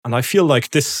And I feel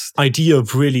like this idea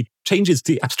really changes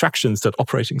the abstractions that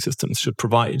operating systems should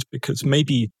provide, because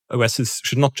maybe OSs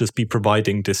should not just be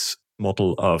providing this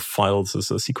model of files as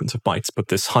a sequence of bytes, but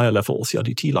this higher level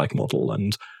CRDT-like model.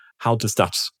 And how does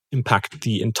that impact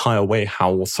the entire way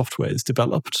how software is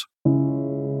developed?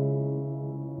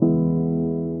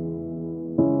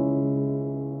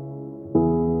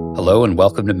 Hello and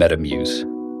welcome to MetaMuse.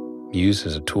 Muse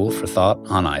is a tool for thought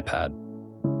on iPad.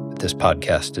 But this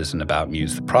podcast isn't about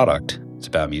Muse the product, it's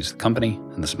about Muse the company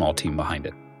and the small team behind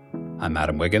it. I'm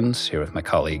Adam Wiggins, here with my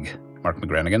colleague Mark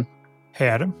McGranagan. Hey,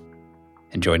 Adam.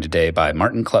 And joined today by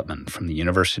Martin Kleppmann from the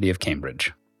University of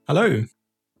Cambridge. Hello. And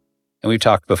we've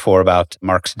talked before about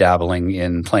Mark's dabbling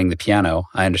in playing the piano.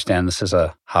 I understand this is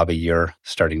a hobby you're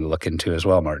starting to look into as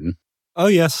well, Martin. Oh,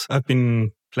 yes. I've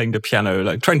been playing the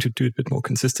piano, trying to do it a bit more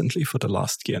consistently for the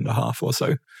last year and a half or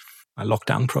so. My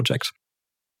lockdown project.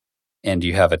 And do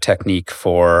you have a technique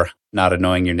for not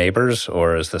annoying your neighbors,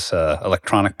 or is this an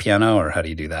electronic piano, or how do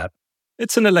you do that?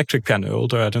 It's an electric piano,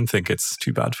 although I don't think it's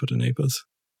too bad for the neighbors.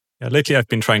 Yeah, lately I've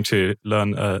been trying to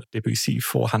learn a Debussy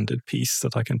four-handed piece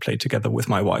that I can play together with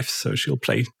my wife, so she'll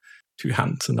play two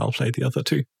hands and I'll play the other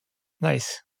two.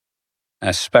 Nice.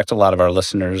 I suspect a lot of our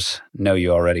listeners know you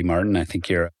already, Martin. I think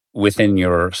you're within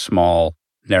your small,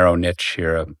 narrow niche.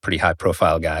 You're a pretty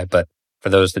high-profile guy, but for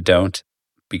those that don't,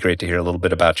 it'd be great to hear a little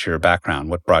bit about your background.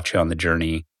 What brought you on the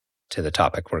journey to the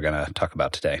topic we're going to talk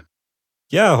about today?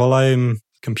 Yeah, well, I'm a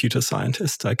computer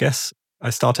scientist, I guess. I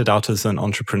started out as an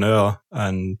entrepreneur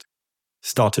and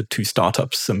started two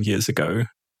startups some years ago.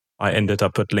 I ended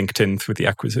up at LinkedIn through the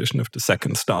acquisition of the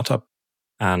second startup,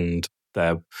 and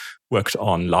there worked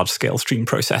on large-scale stream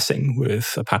processing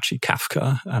with Apache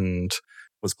Kafka and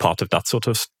was part of that sort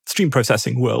of stream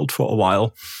processing world for a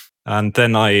while. And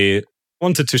then I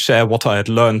wanted to share what I had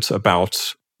learned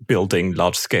about building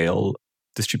large-scale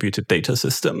distributed data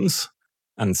systems.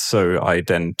 And so I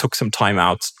then took some time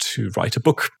out to write a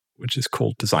book, which is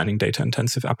called Designing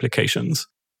Data-Intensive Applications,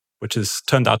 which has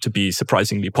turned out to be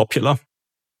surprisingly popular.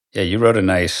 Yeah, you wrote a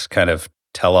nice kind of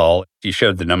tell-all. You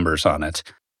showed the numbers on it,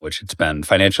 which it's been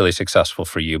financially successful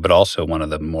for you, but also one of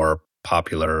the more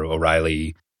popular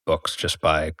O'Reilly books just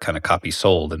by kind of copies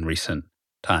sold in recent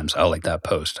times. I like that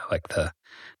post. I like the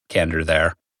candor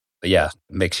there. But yeah,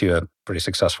 it makes you a pretty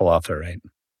successful author, right?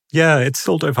 Yeah, it's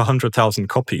sold over 100,000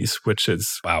 copies, which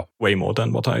is wow, way more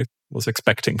than what I was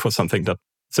expecting for something that's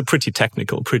a pretty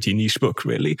technical, pretty niche book,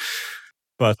 really.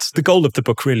 But the goal of the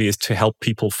book really is to help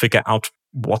people figure out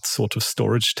what sort of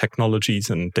storage technologies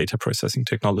and data processing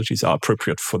technologies are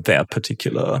appropriate for their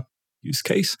particular use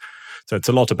case. So it's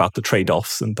a lot about the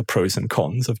trade-offs and the pros and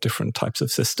cons of different types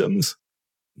of systems.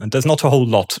 And there's not a whole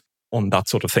lot on that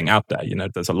sort of thing out there. You know,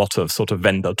 there's a lot of sort of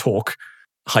vendor talk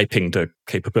hyping the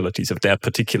capabilities of their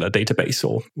particular database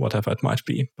or whatever it might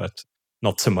be, but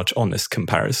not so much honest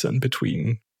comparison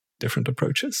between different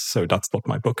approaches. So that's what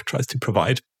my book tries to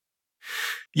provide.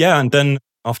 Yeah, and then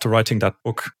after writing that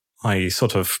book, I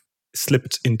sort of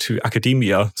slipped into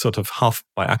academia, sort of half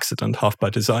by accident, half by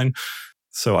design.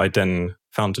 So I then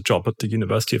found a job at the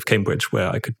University of Cambridge where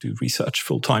I could do research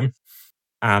full time.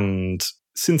 And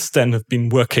since then have been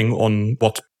working on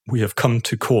what we have come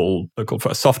to call local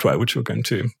first software, which we're going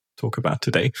to talk about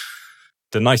today.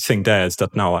 The nice thing there is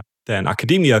that now in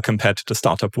academia compared to the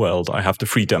startup world, I have the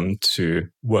freedom to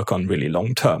work on really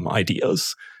long-term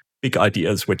ideas, big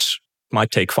ideas, which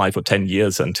might take 5 or 10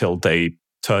 years until they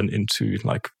turn into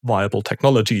viable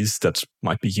technologies that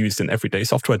might be used in everyday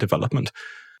software development.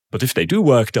 But if they do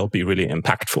work, they'll be really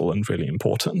impactful and really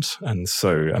important. And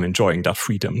so I'm enjoying that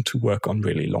freedom to work on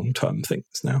really long-term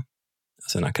things now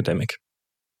as an academic.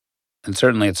 And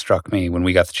certainly it struck me when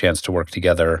we got the chance to work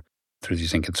together through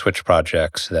these Ink and Switch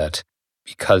projects that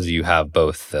because you have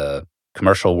both the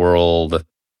commercial world,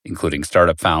 including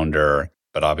startup founder,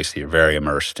 but obviously you're very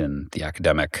immersed in the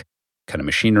academic kind of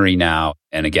machinery now.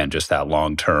 And again, just that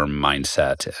long-term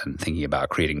mindset and thinking about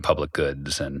creating public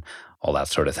goods and all that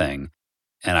sort of thing.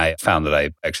 And I found that I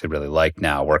actually really like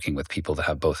now working with people that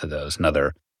have both of those.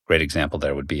 Another great example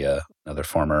there would be another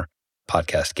former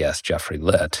podcast guest, Jeffrey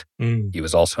Litt. He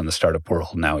was also in the startup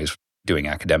world. Now he's doing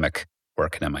academic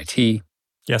work at MIT.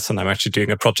 Yes, and I'm actually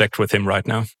doing a project with him right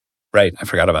now. Right. I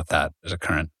forgot about that. There's a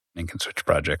current Ink and Switch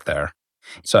project there.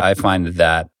 So I find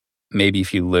that maybe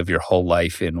if you live your whole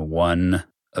life in one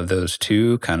of those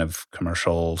two, kind of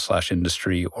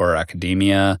commercial/industry or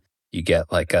academia, you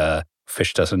get like a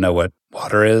fish doesn't know what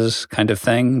water is kind of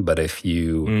thing. But if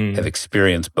you have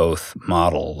experienced both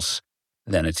models,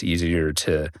 then it's easier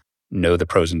to know the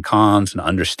pros and cons and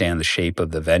understand the shape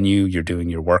of the venue you're doing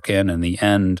your work in. In the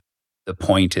end, the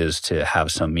point is to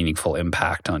have some meaningful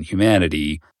impact on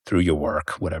humanity through your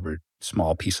work, whatever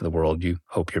small piece of the world you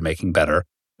hope you're making better.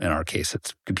 In our case,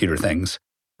 it's computer things.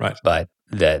 Right. But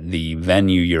that the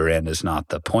venue you're in is not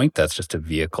the point. That's just a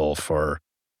vehicle for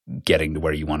getting to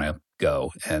where you want to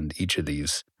go. And each of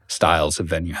these styles of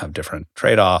venue have different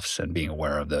trade-offs, and being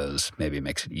aware of those maybe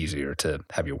makes it easier to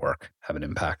have your work have an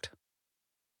impact.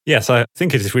 Yes, I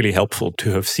think it is really helpful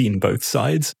to have seen both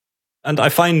sides. And I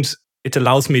find it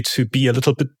allows me to be a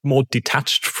little bit more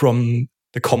detached from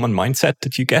the common mindset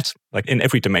that you get. Like in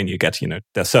every domain you get, there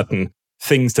are certain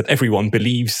things that everyone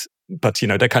believes, but,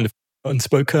 they're kind of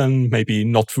unspoken, maybe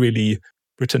not really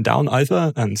written down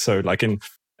either. And so like in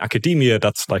academia,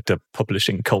 that's like the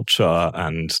publishing culture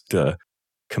and the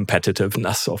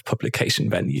competitiveness of publication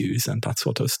venues and that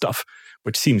sort of stuff,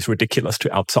 which seems ridiculous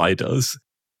to outsiders.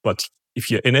 But if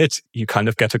you're in it, you kind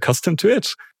of get accustomed to it.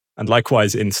 And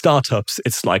likewise in startups,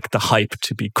 it's like the hype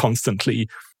to be constantly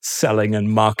selling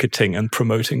and marketing and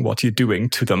promoting what you're doing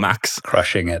to the max.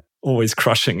 Crushing it. Always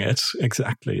crushing it,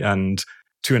 exactly. And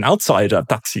to an outsider,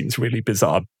 that seems really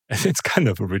bizarre. It's kind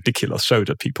of a ridiculous show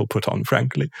that people put on,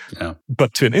 frankly. Yeah.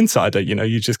 But to an insider,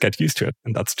 you just get used to it.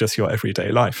 And that's just your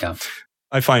everyday life. Yeah.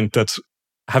 I find that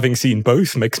having seen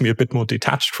both makes me a bit more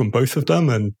detached from both of them.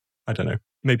 And I don't know,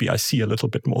 maybe I see a little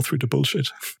bit more through the bullshit.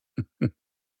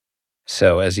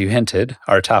 So as you hinted,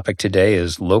 our topic today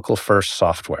is local first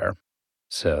software.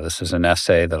 So this is an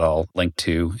essay that I'll link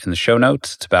to in the show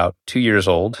notes. It's about 2 years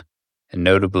old. And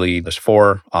notably, there's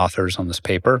 4 authors on this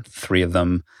paper. 3 of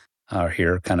them are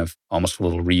here, kind of almost a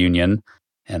little reunion.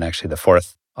 And actually the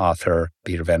 4th author,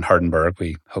 Peter Van Hardenberg,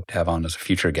 we hope to have on as a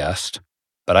future guest.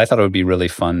 But I thought it would be really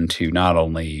fun to not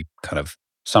only kind of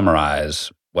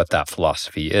summarize what that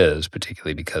philosophy is,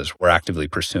 particularly because we're actively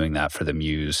pursuing that for the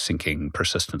Muse syncing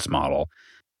persistence model,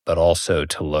 but also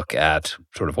to look at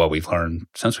sort of what we've learned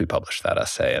since we published that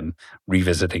essay and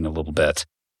revisiting a little bit.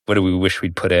 What do we wish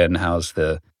we'd put in? How's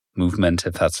the movement,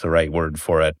 if that's the right word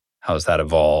for it? How's that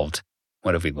evolved?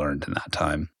 What have we learned in that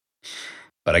time?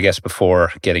 But I guess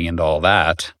before getting into all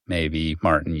that, maybe,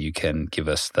 Martin, you can give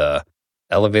us the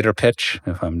elevator pitch,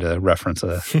 if I'm to reference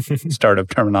a startup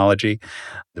terminology,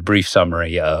 the brief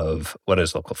summary of what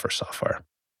is local first software.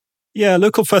 Yeah,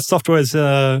 local first software is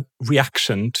a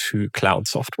reaction to cloud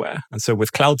software. And so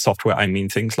with cloud software, I mean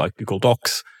things like Google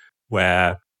Docs,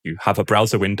 where you have a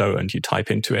browser window and you type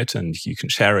into it and you can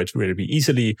share it really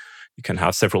easily. You can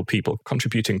have several people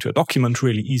contributing to a document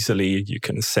really easily. You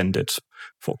can send it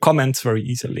for comments very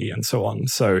easily and so on.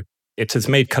 So it has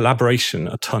made collaboration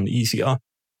a ton easier,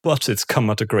 but it's come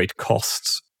at a great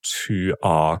cost to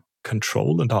our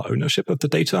control and our ownership of the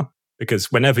data.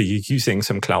 Because whenever you're using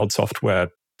some cloud software,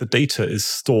 the data is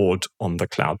stored on the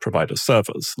cloud provider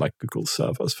servers, like Google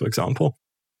servers, for example.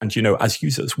 And, as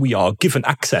users, we are given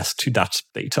access to that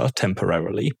data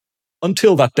temporarily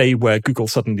until that day where Google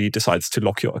suddenly decides to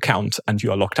lock your account and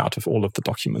you are locked out of all of the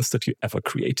documents that you ever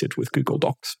created with Google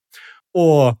Docs.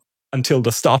 Or until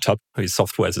the startup, whose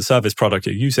software as a service product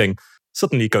you're using,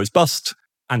 suddenly goes bust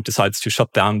and decides to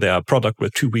shut down their product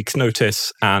with 2 weeks'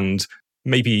 notice and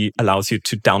maybe allows you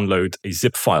to download a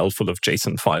zip file full of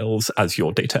JSON files as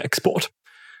your data export.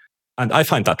 And I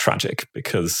find that tragic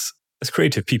because as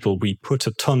creative people, we put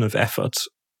a ton of effort,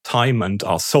 time, and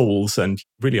our souls and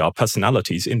really our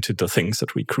personalities into the things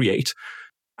that we create.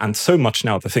 And so much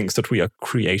now the things that we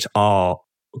create are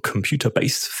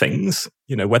computer-based things.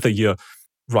 Whether you're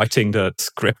writing the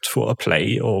script for a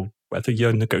play or whether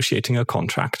you're negotiating a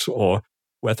contract or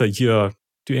whether you're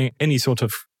doing any sort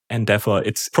of endeavor,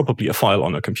 it's probably a file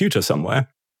on a computer somewhere.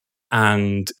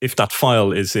 And if that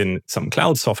file is in some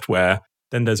cloud software,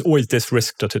 then there's always this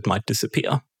risk that it might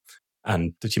disappear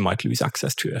and that you might lose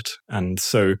access to it. And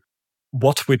so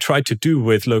what we try to do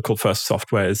with local first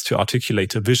software is to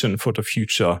articulate a vision for the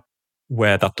future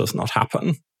where that does not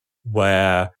happen,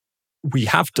 where we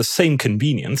have the same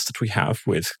convenience that we have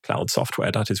with cloud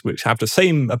software. That is, we have the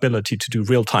same ability to do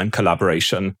real-time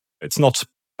collaboration. It's not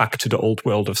back to the old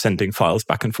world of sending files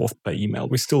back and forth by email.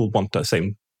 We still want the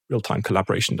same real-time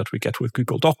collaboration that we get with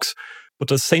Google Docs.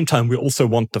 But at the same time, we also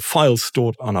want the files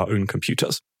stored on our own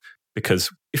computers. Because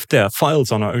if there are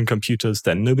files on our own computers,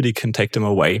 then nobody can take them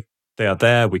away. They are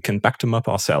there. We can back them up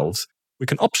ourselves. We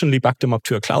can optionally back them up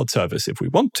to a cloud service if we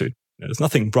want to. There's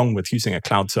nothing wrong with using a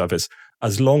cloud service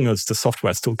as long as the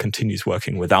software still continues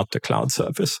working without the cloud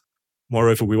service.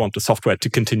 Moreover, we want the software to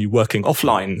continue working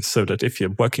offline so that if you're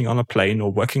working on a plane or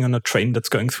working on a train that's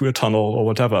going through a tunnel or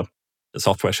whatever, the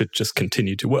software should just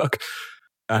continue to work.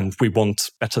 And we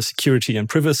want better security and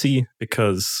privacy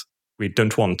because we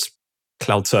don't want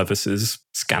cloud services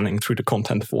scanning through the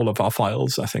content of all of our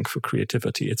files. I think for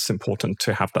creativity, it's important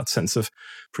to have that sense of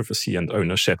privacy and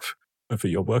ownership over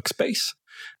your workspace.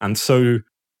 And so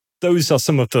those are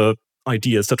some of the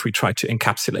ideas that we try to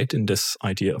encapsulate in this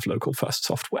idea of local first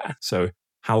software. So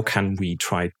how can we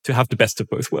try to have the best of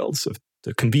both worlds, of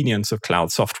the convenience of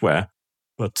cloud software,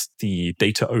 but the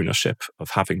data ownership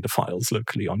of having the files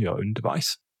locally on your own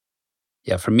device?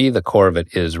 Yeah, for me, the core of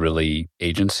it is really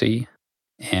agency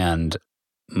and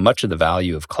much of the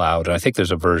value of cloud. And I think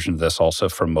there's a version of this also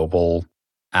for mobile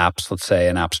apps, let's say,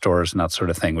 and app stores and that sort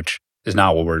of thing, which is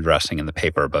not what we're addressing in the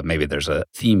paper, but maybe there's a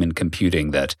theme in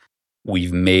computing that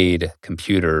we've made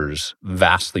computers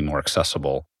vastly more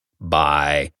accessible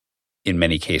by, in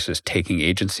many cases, taking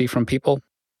agency from people.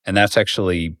 And that's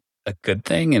actually a good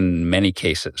thing in many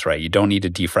cases, right? You don't need to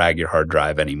defrag your hard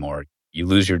drive anymore. You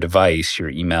lose your device, your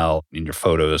email, and your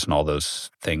photos, and all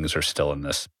those things are still in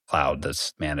this cloud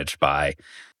that's managed by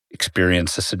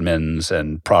experienced sysadmins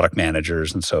and product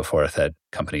managers and so forth at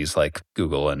companies like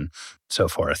Google and so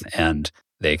forth. And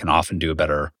they can often do a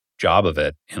better job of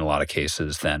it in a lot of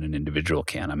cases than an individual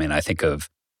can. I mean, I think of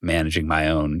managing my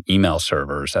own email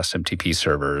servers, SMTP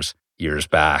servers, years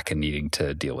back and needing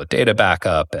to deal with data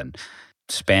backup and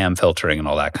spam filtering and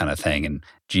all that kind of thing. And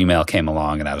Gmail came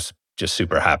along and I was just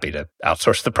super happy to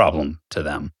outsource the problem to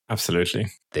them. Absolutely.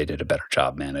 They did a better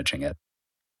job managing it.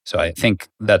 So I think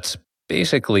that's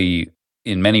basically,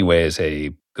 in many ways,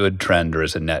 a good trend or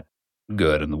is a net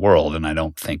good in the world. And I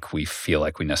don't think we feel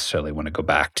like we necessarily want to go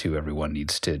back to everyone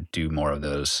needs to do more of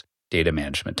those data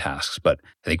management tasks. But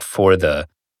I think for the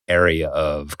area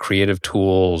of creative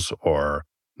tools or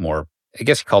more, I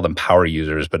guess you call them power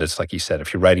users, but it's like you said,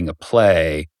 if you're writing a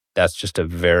play, that's just a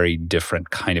very different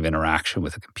kind of interaction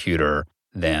with a computer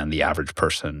than the average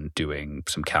person doing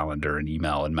some calendar and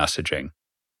email and messaging.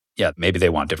 Yeah, maybe they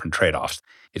want different trade-offs.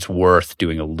 It's worth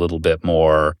doing a little bit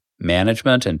more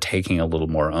management and taking a little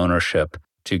more ownership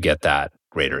to get that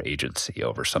greater agency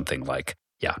over something like,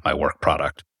 my work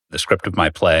product, the script of my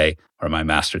play or my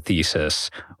master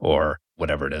thesis or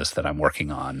whatever it is that I'm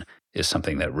working on is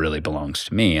something that really belongs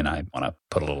to me. And I want to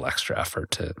put a little extra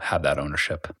effort to have that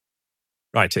ownership.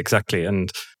 Right, exactly.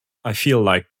 And I feel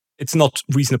like it's not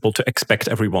reasonable to expect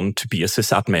everyone to be a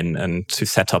sysadmin and to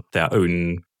set up their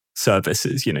own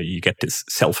services. You get this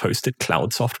self-hosted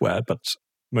cloud software, but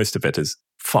most of it is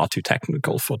far too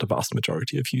technical for the vast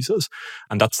majority of users.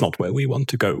 And that's not where we want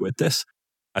to go with this.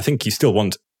 I think you still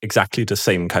want exactly the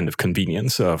same kind of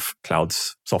convenience of cloud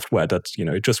software that,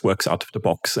 it just works out of the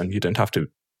box and you don't have to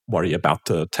worry about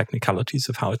the technicalities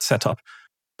of how it's set up.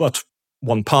 But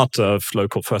one part of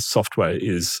local first software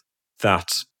is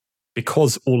that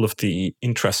because all of the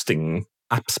interesting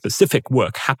app-specific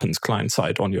work happens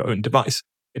client-side on your own device,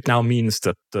 it now means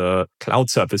that the cloud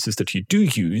services that you do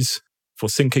use for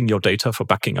syncing your data, for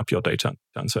backing up your data,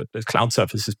 and so the cloud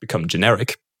services become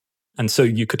generic. And so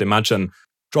you could imagine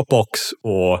Dropbox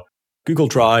or Google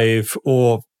Drive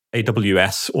or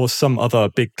AWS or some other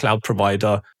big cloud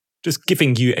provider just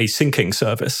giving you a syncing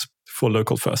service for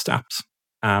local first apps.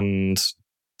 And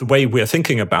the way we're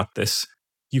thinking about this,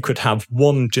 you could have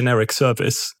one generic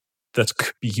service that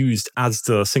could be used as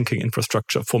the syncing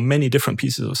infrastructure for many different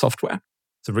pieces of software.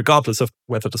 So regardless of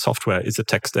whether the software is a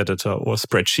text editor or a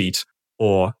spreadsheet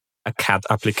or a CAD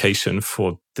application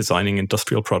for designing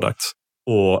industrial products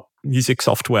or music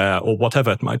software or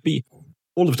whatever it might be,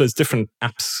 all of those different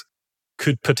apps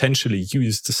could potentially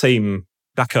use the same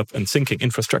backup and syncing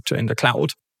infrastructure in the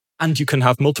cloud. And you can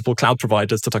have multiple cloud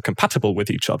providers that are compatible with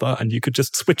each other, and you could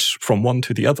just switch from one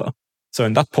to the other. So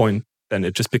in that point, then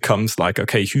it just becomes like,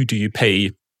 okay, who do you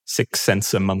pay 6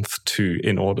 cents a month to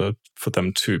in order for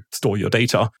them to store your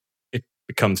data? It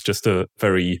becomes just a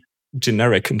very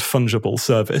generic and fungible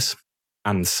service.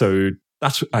 And so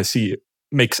that, I see,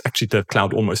 makes actually the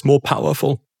cloud almost more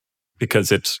powerful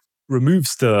because it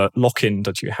removes the lock-in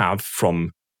that you have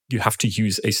from you have to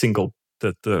use a single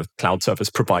the cloud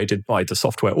service provided by the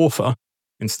software author.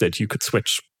 Instead, you could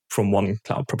switch from one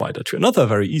cloud provider to another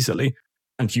very easily,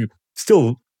 and you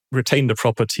still retain the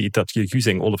property that you're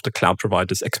using all of the cloud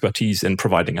providers' expertise in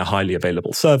providing a highly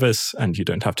available service, and you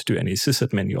don't have to do any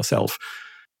sysadmin yourself.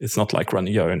 It's not like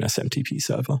running your own SMTP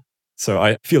server. So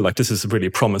I feel like this is a really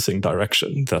promising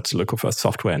direction that local first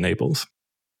software enables.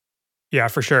 Yeah,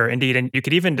 for sure. Indeed. And you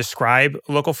could even describe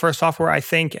local first software, I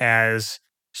think, as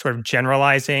sort of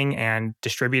generalizing and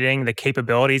distributing the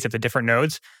capabilities of the different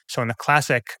nodes. So in the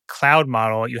classic cloud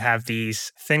model, you have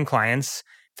these thin clients.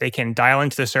 They can dial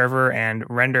into the server and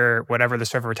render whatever the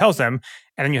server tells them.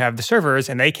 And then you have the servers,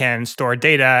 and they can store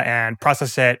data and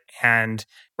process it and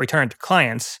return it to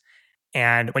clients.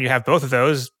 And when you have both of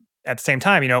those at the same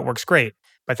time, it works great.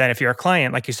 But then if you're a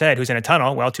client, like you said, who's in a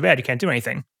tunnel, well, too bad, you can't do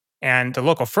anything. And the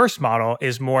local first model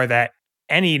is more that,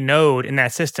 any node in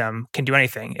that system can do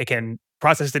anything. It can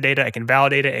process the data, it can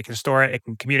validate it, it can store it, it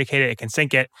can communicate it, it can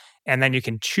sync it, and then you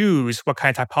can choose what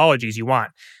kind of topologies you want.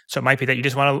 So it might be that you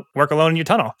just want to work alone in your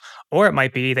tunnel, or it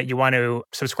might be that you want to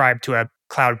subscribe to a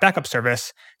cloud backup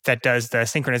service that does the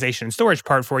synchronization and storage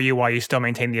part for you while you still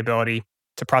maintain the ability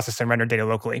to process and render data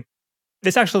locally.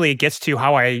 This actually gets to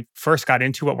how I first got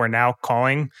into what we're now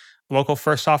calling local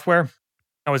first software.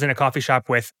 I was in a coffee shop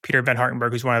with Peter Van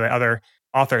Hartenberg, who's one of the other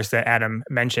authors that Adam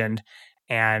mentioned.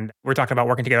 And we're talking about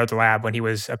working together at the lab when he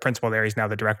was a principal there. He's now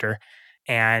the director.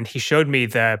 And he showed me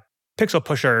the Pixel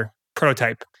Pusher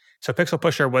prototype. So Pixel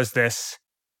Pusher was this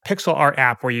pixel art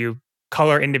app where you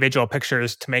color individual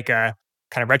pictures to make a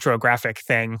kind of retrographic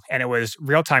thing. And it was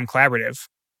real-time collaborative.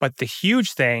 But the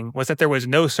huge thing was that there was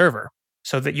no server.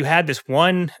 So that you had this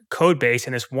one code base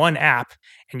and this one app,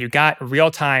 and you got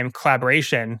real-time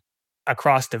collaboration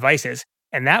across devices.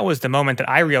 And that was the moment that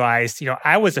I realized,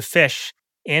 I was a fish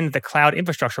in the cloud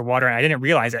infrastructure water, and I didn't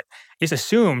realize it. I just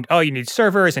assumed, you need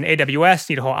servers and AWS,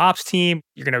 you need a whole ops team.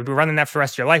 You're going to be running that for the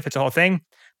rest of your life. It's a whole thing.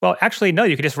 Well, actually, no,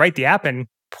 you could just write the app and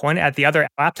point it at the other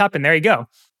laptop, and there you go.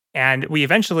 And we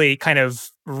eventually kind of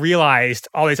realized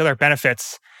all these other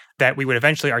benefits that we would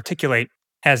eventually articulate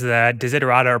as the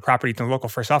desiderata or properties in the local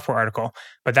first software article.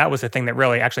 But that was the thing that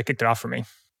really actually kicked it off for me.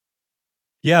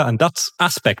 Yeah, and that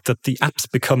aspect that the apps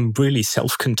become really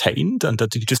self-contained and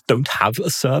that you just don't have a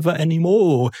server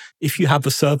anymore. Or if you have a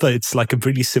server, it's like a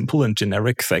really simple and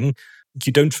generic thing.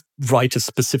 You don't write a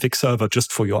specific server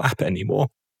just for your app anymore.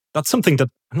 That's something that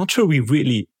I'm not sure we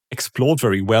really explored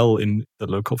very well in the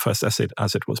local first essay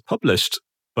as it was published,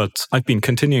 but I've been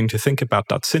continuing to think about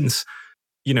that since.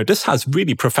 This has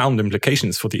really profound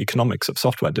implications for the economics of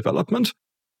software development.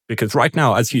 Because right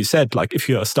now, as you said, like if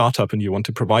you're a startup and you want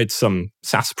to provide some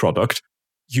SaaS product,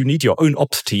 you need your own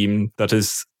ops team that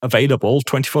is available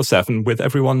 24/7 with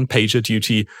everyone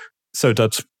PagerDuty so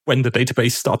that when the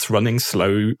database starts running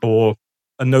slow or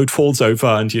a node falls over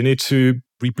and you need to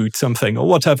reboot something or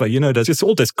whatever, there's just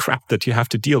all this crap that you have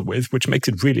to deal with, which makes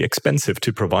it really expensive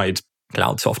to provide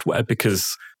cloud software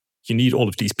because you need all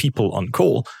of these people on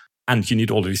call. And you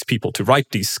need all of these people to write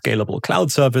these scalable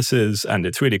cloud services. And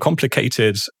it's really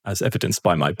complicated, as evidenced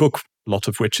by my book, a lot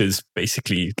of which is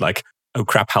basically like, oh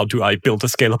crap, how do I build a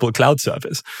scalable cloud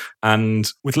service? And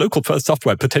with local first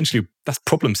software, potentially that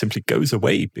problem simply goes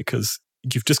away because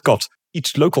you've just got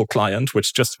each local client,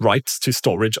 which just writes to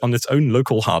storage on its own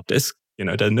local hard disk.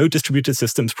 There are no distributed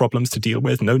systems problems to deal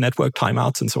with, no network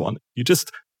timeouts and so on. You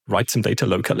just write some data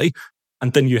locally.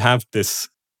 And then you have this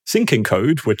syncing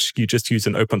code, which you just use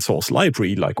an open source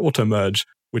library like AutoMerge,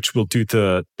 which will do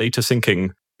the data syncing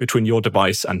between your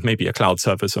device and maybe a cloud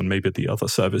service or maybe the other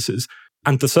services.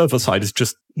 And the server side is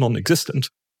just non-existent.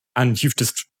 And you've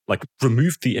just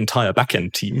removed the entire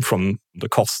backend team from the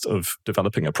cost of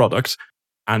developing a product.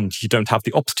 And you don't have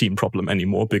the ops team problem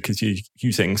anymore because you're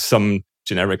using some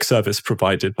generic service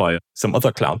provided by some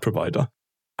other cloud provider.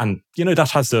 And,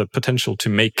 that has the potential to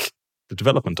make the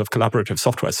development of collaborative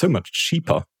software so much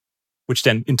cheaper, which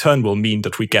then in turn will mean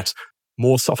that we get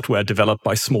more software developed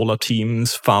by smaller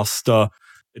teams faster.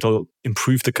 It'll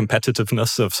improve the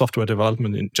competitiveness of software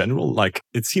development in general.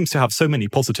 It seems to have so many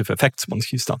positive effects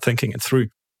once you start thinking it through.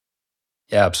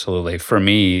 Yeah, absolutely. For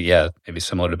me, maybe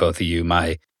similar to both of you,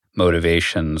 my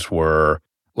motivations were,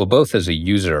 both as a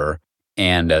user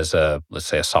and as let's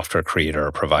say a software creator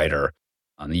or provider.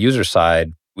 On the user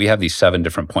side, we have these 7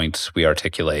 different points we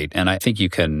articulate. And I think you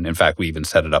can, in fact, we even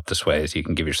set it up this way, as you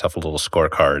can give yourself a little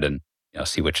scorecard and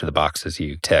see which of the boxes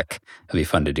you tick. It'll be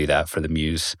fun to do that for the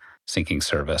Muse syncing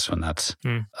service when that's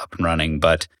up and running.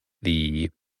 But the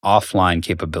offline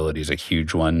capability is a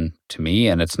huge one to me.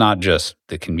 And it's not just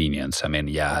the convenience. I mean,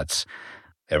 it's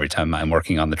every time I'm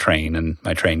working on the train and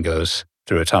my train goes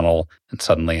through a tunnel and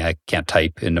suddenly I can't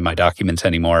type into my documents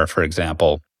anymore, for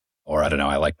example. Or I don't know,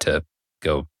 I like to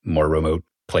go more remote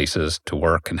places to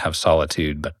work and have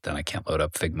solitude, but then I can't load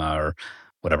up Figma or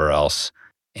whatever else.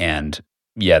 And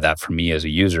that for me as a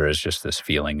user is just this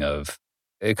feeling of,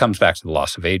 it comes back to the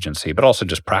loss of agency, but also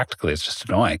just practically, it's just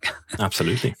annoying.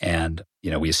 Absolutely. And,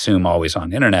 we assume always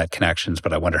on internet connections,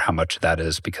 but I wonder how much of that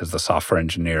is because the software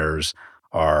engineers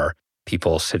are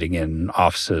people sitting in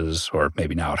offices or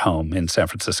maybe now at home in San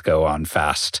Francisco on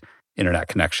fast internet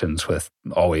connections with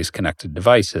always connected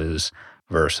devices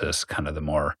versus kind of the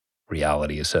more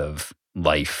realities of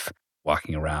life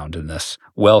walking around in this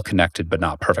well-connected but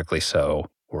not perfectly so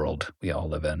world we all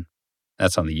live in.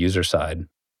 That's on the user side.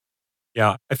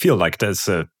 Yeah, I feel like there's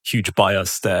a huge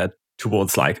bias there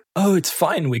towards it's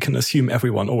fine, we can assume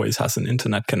everyone always has an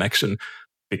internet connection.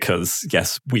 because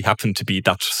yes, we happen to be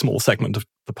that small segment of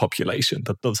the population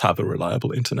that does have a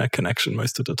reliable internet connection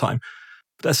most of the time.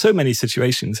 But there's so many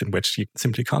situations in which you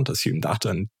simply can't assume that.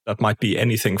 And that might be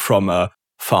anything from a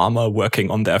farmer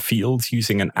working on their fields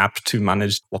using an app to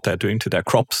manage what they're doing to their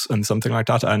crops and something like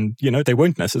that. And, they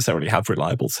won't necessarily have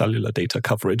reliable cellular data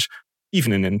coverage,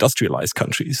 even in industrialized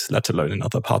countries, let alone in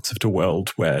other parts of the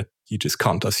world where you just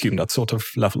can't assume that sort of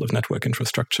level of network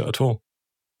infrastructure at all.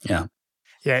 Yeah.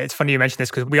 Yeah, it's funny you mention this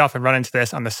because we often run into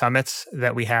this on the summits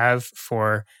that we have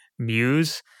for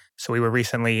Muse. So we were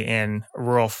recently in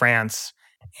rural France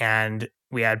and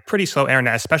we had pretty slow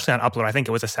internet, especially on upload. I think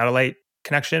it was a satellite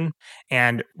connection.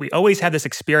 And we always had this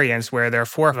experience where there are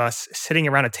four of us sitting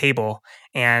around a table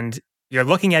and you're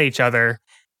looking at each other,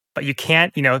 but you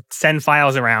can't, send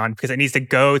files around because it needs to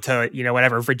go to,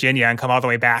 whatever, Virginia and come all the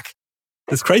way back.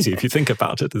 It's crazy if you think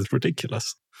about it. It's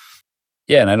ridiculous.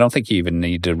 Yeah, and I don't think you even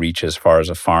need to reach as far as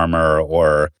a farmer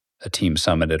or a team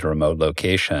summit at a remote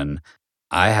location.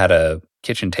 I had a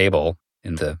kitchen table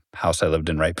in the house I lived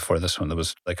in right before this one that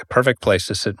was like a perfect place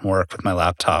to sit and work with my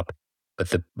laptop. But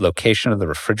the location of the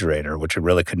refrigerator, which it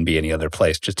really couldn't be any other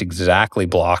place, just exactly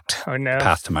blocked the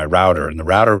path to my router. And the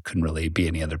router couldn't really be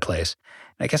any other place.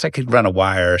 And I guess I could run a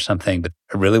wire or something, but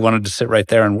I really wanted to sit right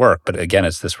there and work. But again,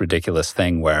 it's this ridiculous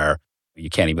thing where you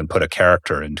can't even put a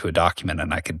character into a document,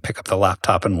 and I could pick up the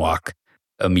laptop and walk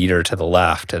a meter to the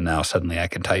left, and now suddenly I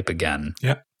can type again.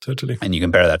 Yeah, totally. And you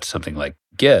compare that to something like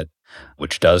Git,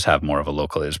 which does have more of a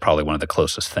local, is probably one of the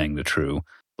closest thing to true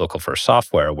local first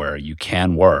software where you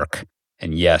can work.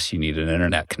 And yes, you need an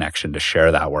internet connection to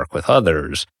share that work with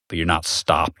others, but you're not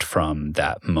stopped from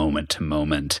that moment to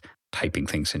moment typing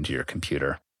things into your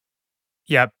computer.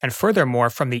 Yep. And furthermore,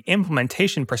 from the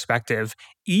implementation perspective,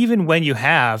 even when you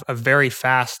have a very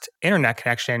fast internet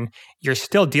connection, you're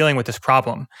still dealing with this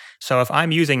problem. So if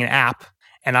I'm using an app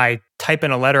and I type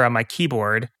in a letter on my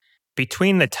keyboard,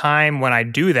 between the time when I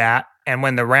do that and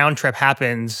when the round trip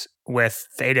happens with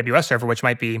the AWS server, which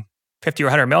might be 50 or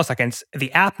 100 milliseconds,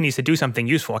 the app needs to do something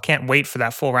useful. I can't wait for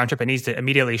that full round trip. It needs to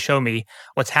immediately show me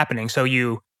what's happening. So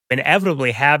you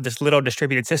inevitably have this little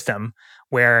distributed system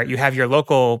where you have your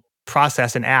local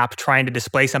process and app trying to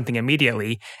display something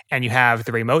immediately, and you have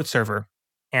the remote server.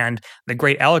 And the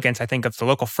great elegance, I think, of the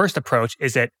local first approach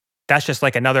is that that's just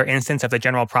like another instance of the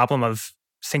general problem of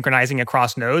synchronizing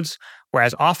across nodes,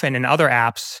 whereas often in other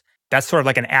apps, that's sort of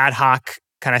like an ad hoc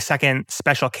kind of second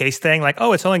special case thing, like,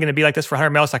 oh, it's only going to be like this for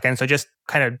 100 milliseconds, so just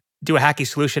kind of do a hacky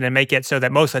solution and make it so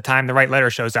that most of the time the right letter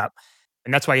shows up.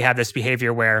 And that's why you have this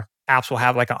behavior where apps will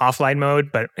have like an offline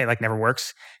mode, but it like never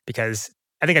works because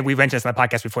I think we've mentioned this in the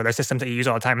podcast before. There's systems that you use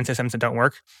all the time and systems that don't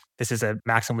work. This is a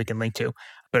maxim we can link to.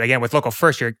 But again, with local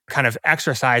first, you're kind of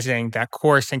exercising that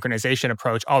core synchronization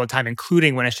approach all the time,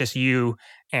 including when it's just you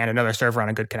and another server on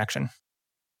a good connection.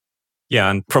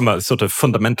 Yeah, and from a sort of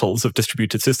fundamentals of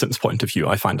distributed systems point of view,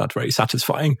 I find that very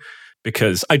satisfying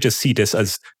because I just see this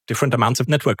as different amounts of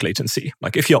network latency.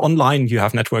 Like if you're online, you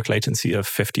have network latency of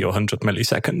 50 or 100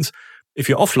 milliseconds. If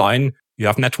you're offline, you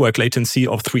have network latency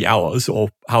of 3 hours or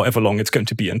however long it's going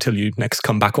to be until you next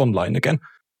come back online again.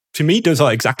 To me, those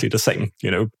are exactly the same.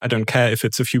 I don't care if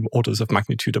it's a few orders of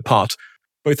magnitude apart.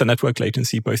 Both the network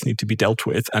latency, both need to be dealt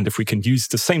with. And if we can use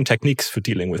the same techniques for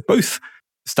dealing with both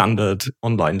standard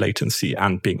online latency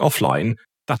and being offline,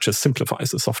 that just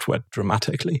simplifies the software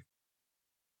dramatically.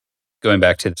 Going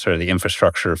back to sort of the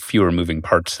infrastructure, fewer moving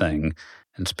parts thing,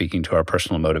 and speaking to our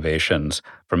personal motivations,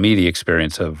 for me, the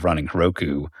experience of running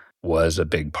Heroku was a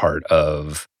big part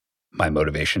of my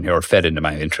motivation here, or fed into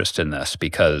my interest in this,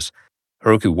 because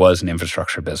Heroku was an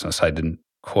infrastructure business. I didn't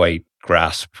quite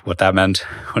grasp what that meant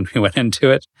when we went into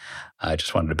it. I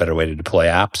just wanted a better way to deploy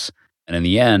apps. And in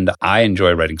the end, I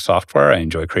enjoy writing software. I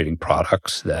enjoy creating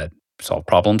products that solve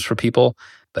problems for people.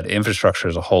 But infrastructure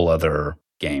is a whole other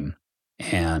game.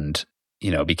 And,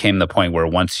 it became the point where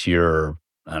once you're,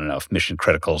 I don't know if mission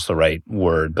critical is the right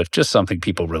word, but just something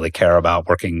people really care about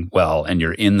working well, and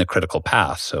you're in the critical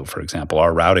path. So for example,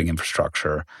 our routing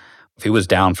infrastructure, if it was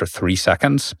down for 3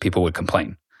 seconds, people would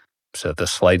complain. So the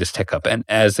slightest hiccup, and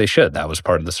as they should, that was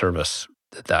part of the service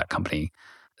that company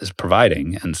is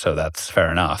providing. And so that's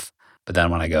fair enough. But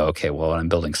then when I go, okay, well, when I'm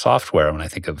building software, when I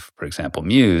think of, for example,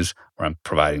 Muse, where I'm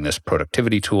providing this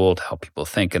productivity tool to help people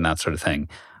think and that sort of thing,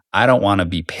 I don't want to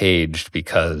be paged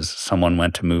because someone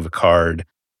went to move a card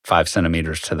 5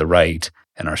 centimeters to the right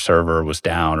and our server was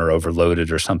down or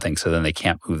overloaded or something, so then they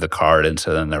can't move the card, and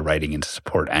so then they're writing into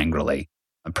support angrily.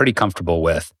 I'm pretty comfortable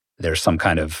with there's some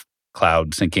kind of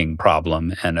cloud syncing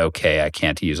problem, and okay, I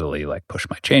can't easily push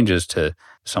my changes to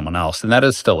someone else. And that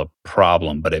is still a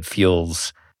problem, but it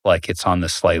feels like it's on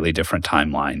this slightly different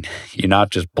timeline. You're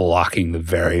not just blocking the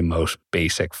very most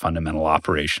basic fundamental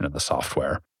operation of the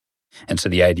software. And so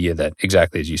the idea that,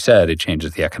 exactly as you said, it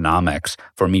changes the economics.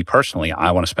 For me personally,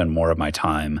 I want to spend more of my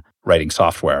time writing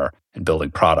software and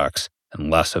building products and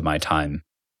less of my time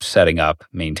setting up,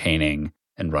 maintaining,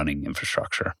 and running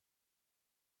infrastructure.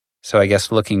 So I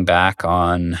guess looking back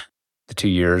on the 2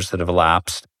 years that have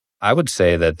elapsed, I would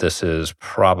say that this is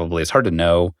probably, it's hard to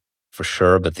know for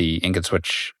sure, but the Ink and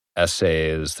Switch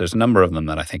essays, there's a number of them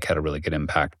that I think had a really good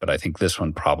impact, but I think this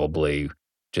one probably,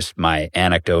 just my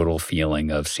anecdotal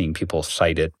feeling of seeing people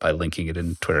cite it by linking it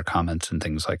in Twitter comments and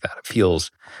things like that, it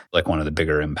feels like one of the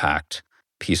bigger impact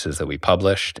pieces that we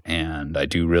published. And I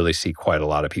do really see quite a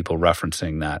lot of people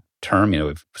referencing that term.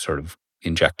 We've sort of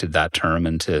injected that term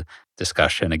into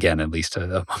discussion, again, at least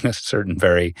among a certain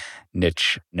very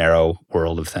niche, narrow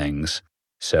world of things.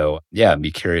 So yeah, I'd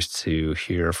be curious to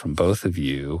hear from both of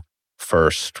you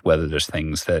first, whether there's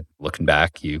things that looking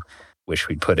back you wish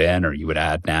we'd put in or you would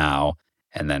add now,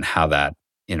 and then how that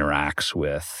interacts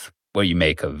with what you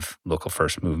make of local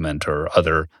first movement or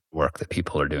other work that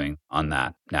people are doing on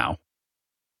that now.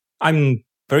 I'm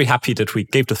very happy that we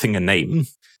gave the thing a name.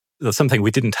 That's something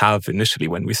we didn't have initially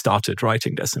when we started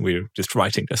writing this, and we were just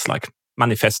writing this like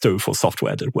manifesto for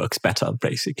software that works better,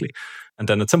 basically. And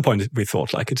then at some point we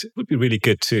thought like it would be really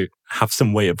good to have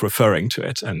some way of referring to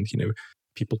it. And,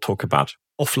 people talk about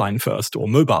offline first or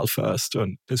mobile first,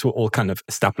 and those were all kind of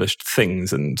established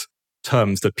things and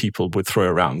terms that people would throw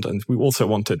around. And we also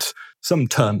wanted some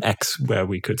term X where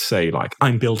we could say like,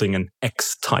 I'm building an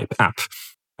X-type app.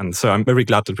 And so I'm very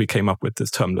glad that we came up with this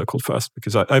term local first,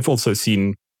 because I've also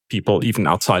seen people even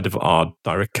outside of our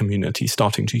direct community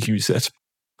starting to use it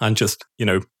and just,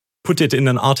 put it in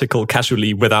an article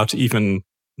casually without even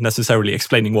necessarily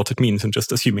explaining what it means and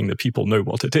just assuming that people know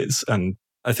what it is. And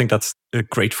I think that's a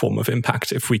great form of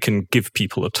impact if we can give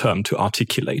people a term to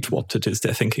articulate what it is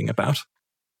they're thinking about.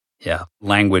 Yeah,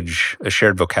 language, a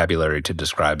shared vocabulary to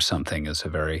describe something is a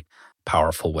very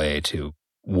powerful way to,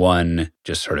 one,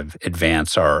 just sort of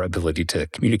advance our ability to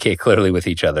communicate clearly with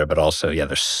each other, but also,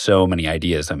 there's so many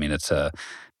ideas. I mean, it's a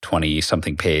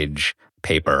 20-something page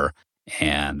paper,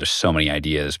 and there's so many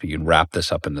ideas, but you can wrap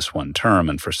this up in this one term.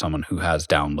 And for someone who has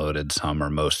downloaded some or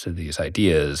most of these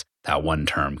ideas, that one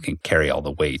term can carry all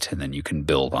the weight, and then you can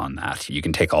build on that. You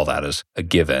can take all that as a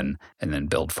given and then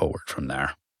build forward from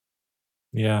there.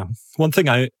 Yeah. One thing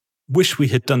I wish we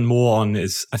had done more on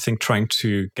is, I think, trying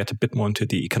to get a bit more into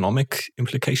the economic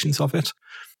implications of it.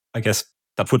 I guess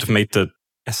that would have made the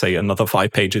essay another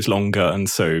 5 pages longer. And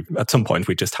so at some point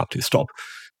we just had to stop.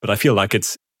 But I feel like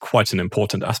it's quite an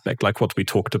important aspect, like what we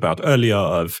talked about earlier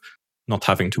of not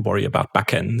having to worry about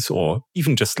backends, or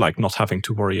even just like not having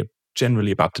to worry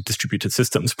generally about the distributed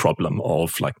systems problem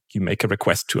of like you make a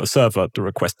request to a server, the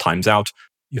request times out.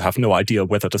 You have no idea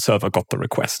whether the server got the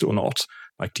request or not.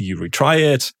 Like, do you retry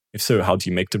it? If so, how do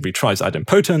you make the retries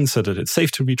idempotent so that it's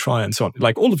safe to retry and so on?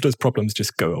 Like, all of those problems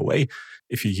just go away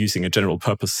if you're using a general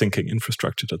purpose syncing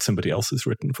infrastructure that somebody else has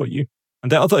written for you.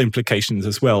 And there are other implications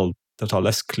as well that are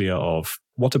less clear of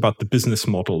what about the business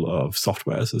model of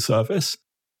software as a service?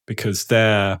 Because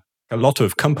a lot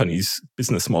of companies'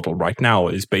 business model right now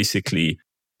is basically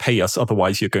pay us,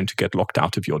 otherwise you're going to get locked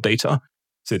out of your data.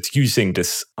 So it's using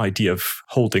this idea of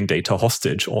holding data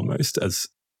hostage almost as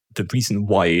the reason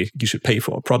why you should pay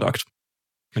for a product.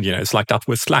 And, it's like that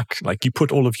with Slack. Like, you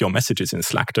put all of your messages in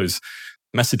Slack. Those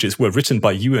messages were written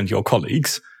by you and your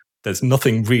colleagues. There's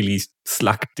nothing really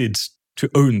Slack did to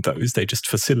own those. They just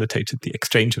facilitated the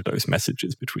exchange of those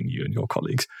messages between you and your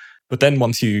colleagues. But then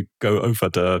once you go over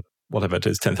the, whatever it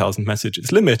is, 10,000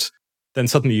 messages limit, then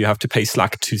suddenly you have to pay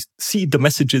Slack to see the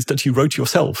messages that you wrote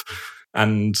yourself.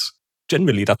 And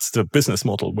generally, that's the business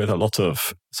model with a lot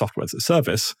of software as a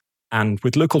service. And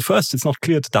with local first, it's not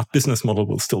clear that that business model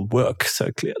will still work so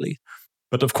clearly.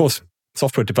 But of course,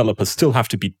 software developers still have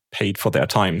to be paid for their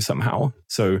time somehow.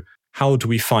 So how do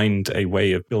we find a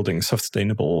way of building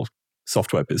sustainable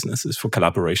software businesses for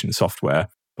collaboration software,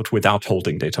 but without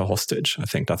holding data hostage? I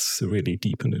think that's a really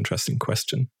deep and interesting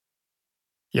question.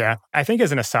 Yeah, I think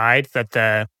as an aside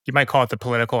that you might call it the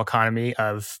political economy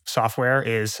of software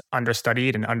is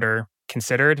understudied and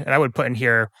under-considered. And I would put in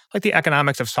here like the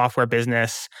economics of software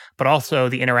business, but also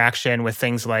the interaction with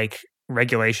things like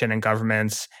regulation and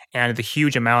governments and the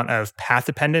huge amount of path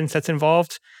dependence that's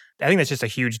involved. I think that's just a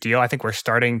huge deal. I think we're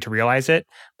starting to realize it.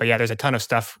 But yeah, there's a ton of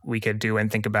stuff we could do and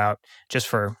think about just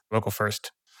for local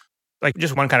first. Like,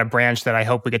 just one kind of branch that I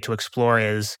hope we get to explore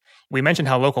is, we mentioned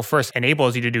how local first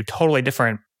enables you to do totally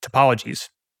different topologies.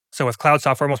 So with cloud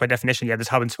software, almost by definition, you have this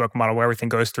hub and spoke model where everything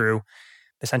goes through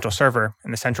the central server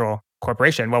and the central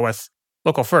corporation. Well, with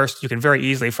local first, you can very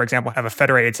easily, for example, have a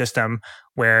federated system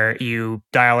where you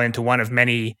dial into one of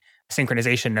many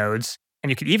synchronization nodes. And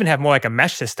you could even have more like a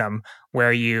mesh system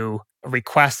where you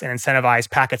request and incentivize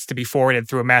packets to be forwarded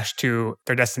through a mesh to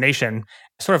their destination,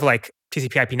 sort of like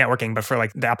TCP/IP networking, but for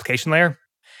like the application layer.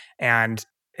 And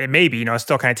it may be, it's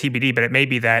still kind of TBD, but it may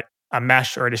be that a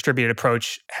mesh or a distributed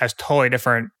approach has totally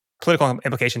different political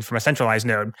implications from a centralized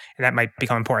node, and that might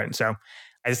become important. So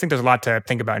I just think there's a lot to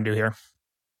think about and do here.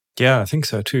 Yeah, I think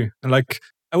so too. And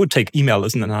I would take email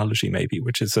as an analogy maybe,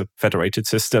 which is a federated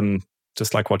system,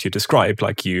 just like what you described.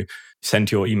 Like you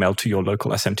send your email to your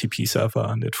local SMTP server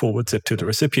and it forwards it to the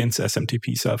recipient's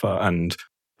SMTP server, and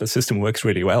the system works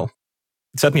really well.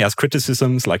 It certainly has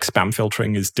criticisms, like spam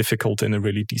filtering is difficult in a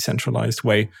really decentralized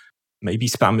way. Maybe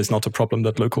spam is not a problem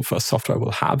that local first software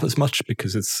will have as much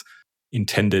because it's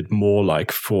intended more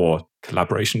like for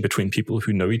collaboration between people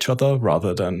who know each other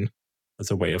rather than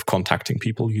as a way of contacting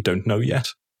people you don't know yet.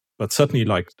 But certainly,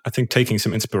 I think taking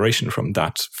some inspiration from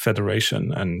that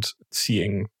federation and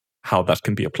seeing how that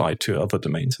can be applied to other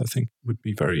domains, I think would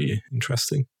be very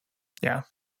interesting. Yeah.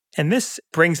 And this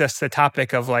brings us to the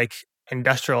topic of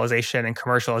industrialization and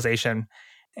commercialization.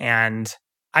 And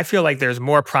I feel like there's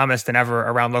more promise than ever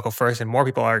around local first and more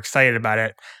people are excited about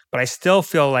it. But I still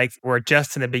feel like we're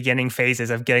just in the beginning phases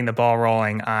of getting the ball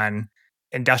rolling on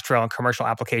industrial and commercial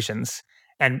applications.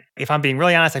 And if I'm being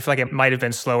really honest, I feel like it might have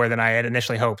been slower than I had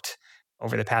initially hoped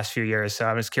over the past few years. So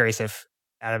I'm just curious if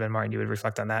Adam and Martin, you would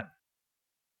reflect on that.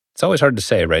 It's always hard to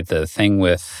say, right? The thing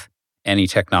with any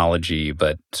technology,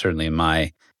 but certainly in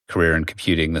my career in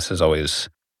computing, this has always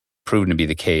proven to be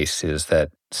the case, is that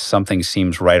something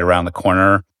seems right around the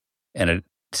corner and it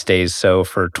stays so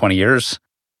for 20 years.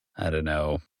 I don't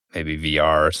know, maybe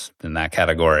VR in that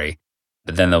category.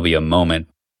 But then there'll be a moment,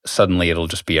 suddenly it'll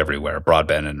just be everywhere,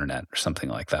 broadband internet or something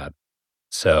like that.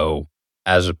 So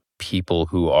as people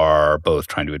who are both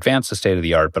trying to advance the state of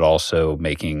the art, but also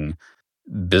making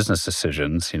business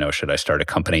decisions, should I start a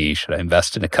company? Should I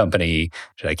invest in a company?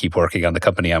 Should I keep working on the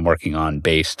company I'm working on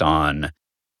based on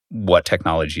what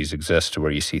technologies exist or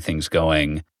where you see things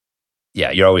going?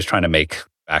 Yeah, you're always trying to make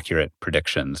accurate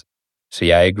predictions. So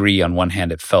yeah, I agree. On one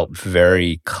hand, it felt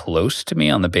very close to me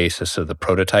on the basis of the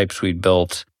prototypes we'd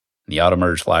built, the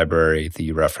AutoMerge library that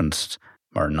you referenced.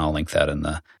 Martin, I'll link that in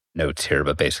the notes here,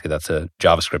 but basically that's a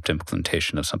JavaScript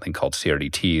implementation of something called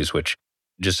CRDTs, which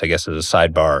just, I guess, as a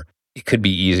sidebar, it could be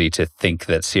easy to think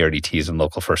that CRDTs and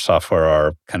local first software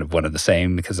are kind of one and the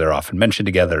same because they're often mentioned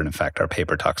together. And in fact, our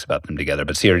paper talks about them together.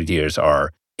 But CRDTs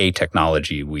are a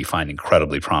technology we find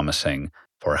incredibly promising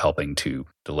for helping to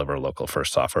deliver local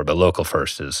first software. But local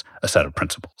first is a set of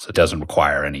principles. It doesn't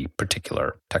require any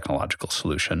particular technological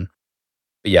solution.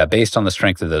 But yeah, based on the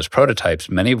strength of those prototypes,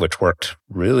 many of which worked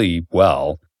really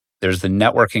well, there's the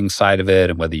networking side of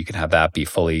it and whether you can have that be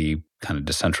fully kind of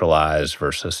decentralized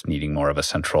versus needing more of a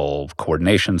central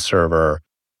coordination server.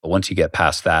 But once you get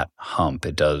past that hump,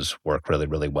 it does work really,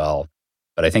 really well.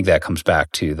 But I think that comes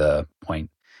back to the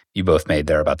point you both made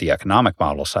there about the economic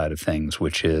model side of things,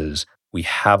 which is we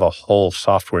have a whole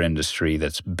software industry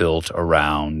that's built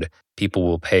around people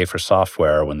will pay for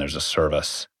software when there's a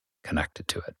service connected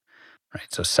to it,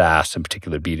 right? So SaaS, in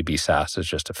particular B2B SaaS, is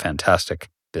just a fantastic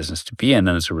business to be in.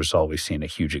 And as a result, we've seen a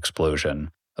huge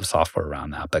explosion of software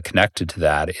around that. But connected to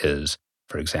that is,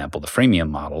 for example, the freemium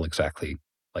model, exactly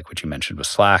like what you mentioned with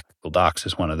Slack. Google Docs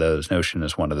is one of those. Notion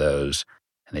is one of those.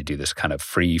 And they do this kind of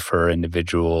free for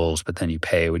individuals, but then you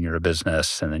pay when you're a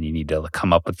business. And then you need to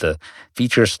come up with the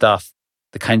feature stuff,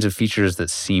 the kinds of features that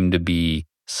seem to be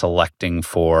selecting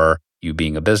for you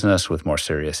being a business with more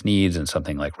serious needs, and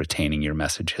something like retaining your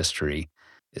message history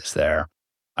is there.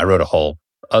 I wrote a whole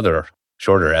other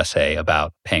shorter essay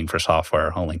about paying for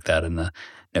software. I'll link that in the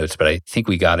notes, but I think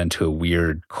we got into a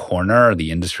weird corner.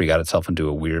 The industry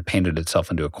painted itself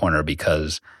into a corner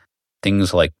because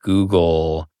things like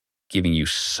Google giving you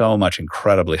so much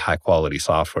incredibly high quality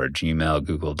software, Gmail,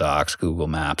 Google Docs, Google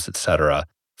Maps, et cetera,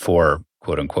 for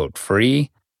quote unquote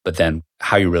free. But then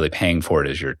how you're really paying for it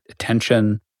is your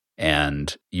attention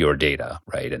and your data,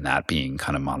 right? And that being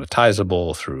kind of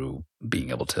monetizable through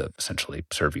being able to essentially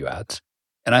serve you ads.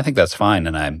 And I think that's fine.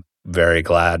 And I'm very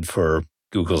glad for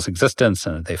Google's existence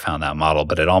and that they found that model.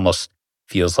 But it almost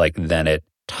feels like then it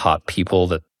taught people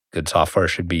that good software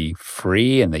should be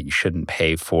free and that you shouldn't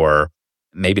pay for.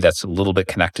 Maybe that's a little bit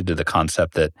connected to the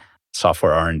concept that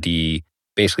software R&D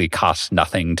basically costs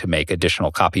nothing to make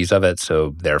additional copies of it.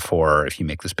 So therefore, if you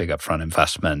make this big upfront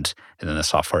investment and then the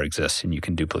software exists and you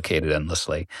can duplicate it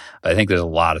endlessly. But I think there's a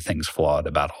lot of things flawed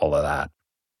about all of that.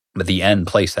 But the end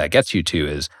place that gets you to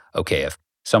is, okay, if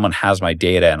someone has my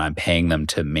data and I'm paying them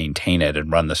to maintain it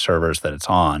and run the servers that it's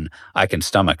on, I can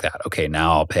stomach that. Okay,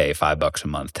 now I'll pay $5 a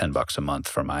month, $10 a month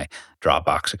for my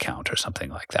Dropbox account or something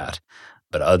like that.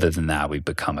 But other than that, we've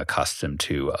become accustomed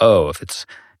to, if it's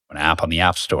an app on the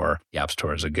App Store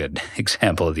is a good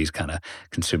example of these kind of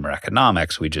consumer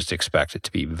economics. We just expect it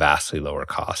to be vastly lower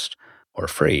cost or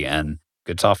free. And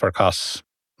good software costs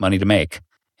money to make.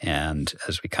 And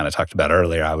as we kind of talked about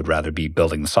earlier, I would rather be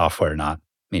building the software, not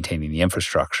maintaining the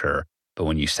infrastructure. But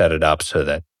when you set it up so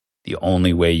that the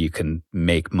only way you can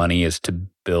make money is to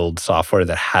build software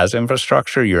that has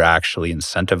infrastructure, you're actually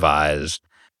incentivized.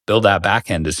 Build that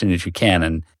backend as soon as you can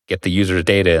and get the user's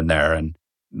data in there and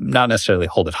not necessarily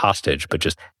hold it hostage, but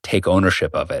just take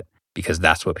ownership of it because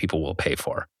that's what people will pay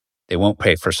for. They won't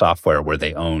pay for software where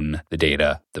they own the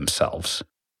data themselves.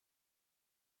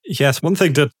 Yes, one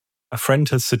thing that a friend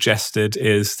has suggested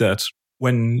is that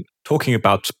when talking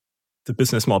about the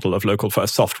business model of local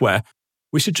first software,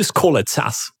 we should just call it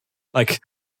SaaS.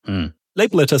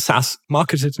 Label it as SaaS,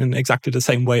 market it in exactly the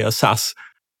same way as SaaS.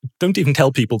 Don't even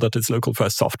tell people that it's local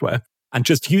first software, and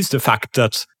just use the fact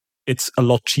that it's a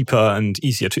lot cheaper and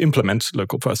easier to implement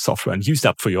local first software and use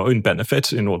that for your own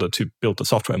benefit in order to build the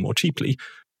software more cheaply.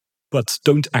 But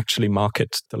don't actually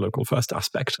market the local first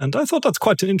aspect. And I thought that's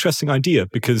quite an interesting idea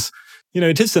because,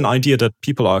 it is an idea that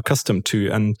people are accustomed to.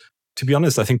 And to be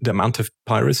honest, I think the amount of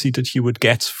piracy that you would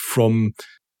get from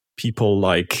people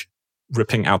like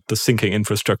ripping out the syncing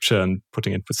infrastructure and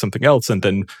putting it with something else and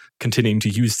then continuing to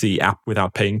use the app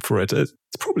without paying for it, it's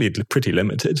probably pretty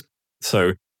limited.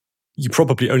 So you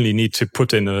probably only need to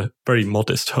put in a very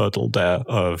modest hurdle there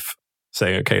of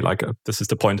saying, okay, this is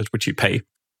the point at which you pay,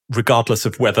 regardless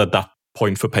of whether that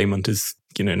point for payment is,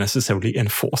 necessarily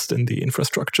enforced in the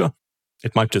infrastructure.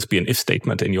 It might just be an if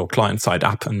statement in your client-side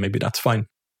app, and maybe that's fine.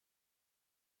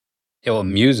 Yeah, well,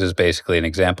 Muse is basically an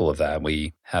example of that.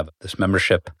 We have this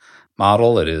membership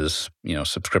model. It is,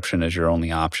 subscription is your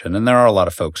only option. And there are a lot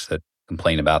of folks that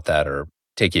complain about that or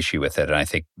take issue with it. And I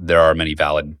think there are many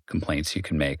valid complaints you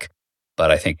can make. But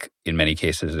I think in many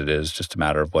cases, it is just a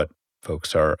matter of what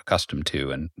folks are accustomed to.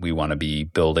 And we want to be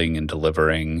building and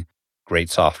delivering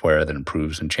great software that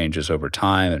improves and changes over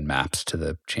time and maps to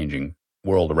the changing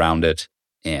world around it.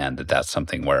 And that's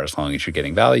something where as long as you're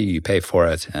getting value, you pay for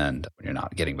it. And when you're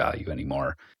not getting value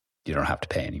anymore, you don't have to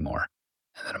pay anymore.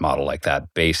 And then a model like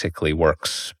that basically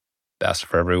works best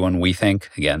for everyone, we think.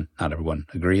 Again, not everyone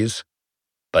agrees.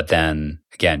 But then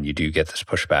again, you do get this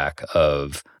pushback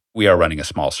of, we are running a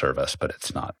small service, but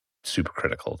it's not super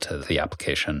critical to the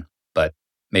application. But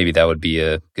maybe that would be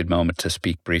a good moment to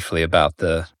speak briefly about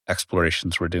the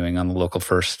explorations we're doing on the local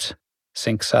first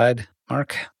sync side.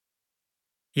 Mark?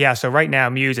 Yeah, so right now,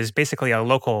 Muse is basically a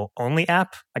local-only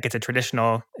app. It's a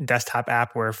traditional desktop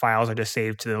app where files are just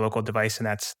saved to the local device, and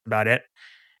that's about it.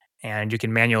 And you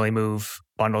can manually move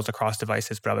bundles across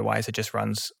devices, but otherwise it just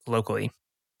runs locally.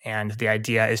 And the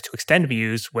idea is to extend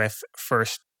Muse with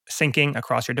first syncing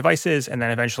across your devices and then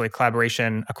eventually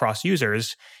collaboration across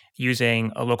users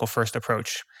using a local-first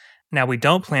approach. Now, we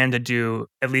don't plan to do,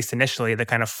 at least initially, the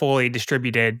kind of fully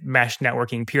distributed mesh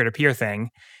networking peer-to-peer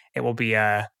thing. It will be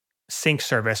a sync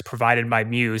service provided by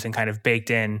Muse and kind of baked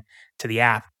in to the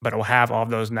app, but it will have all of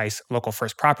those nice local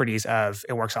first properties of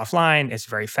it works offline, it's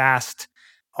very fast,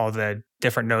 all the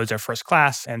different nodes are first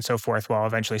class, and so forth, while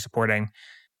eventually supporting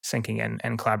syncing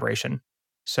and collaboration.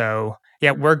 So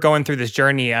yeah, we're going through this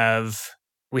journey of,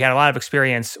 we had a lot of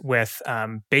experience with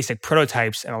basic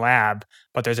prototypes in a lab,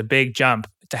 but there's a big jump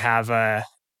to have a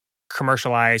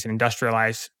commercialized and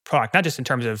industrialized product, not just in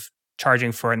terms of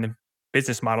charging for it in the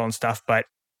business model and stuff, but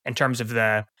in terms of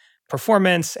the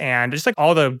performance and just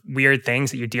all the weird things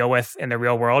that you deal with in the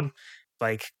real world,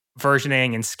 like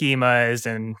versioning and schemas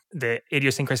and the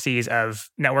idiosyncrasies of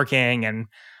networking and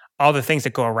all the things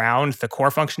that go around the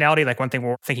core functionality. One thing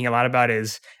we're thinking a lot about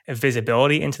is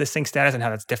visibility into the sync status and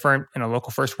how that's different in a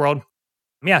local first world.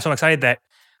 Yeah, so I'm excited that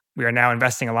we are now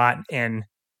investing a lot in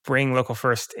bringing local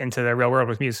first into the real world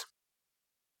with Muse.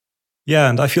 Yeah,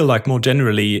 and I feel like more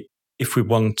generally, if we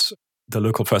want the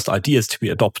local first ideas to be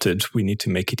adopted, we need to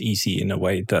make it easy in a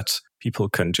way that people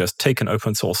can just take an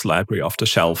open source library off the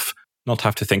shelf, not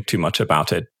have to think too much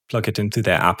about it, plug it into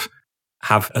their app,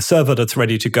 have a server that's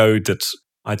ready to go that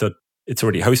either it's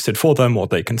already hosted for them or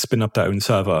they can spin up their own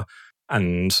server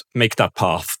and make that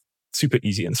path super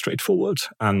easy and straightforward.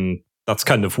 And that's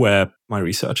kind of where my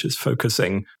research is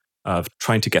focusing, of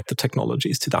trying to get the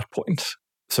technologies to that point.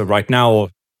 So right now,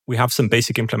 we have some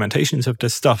basic implementations of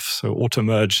this stuff. So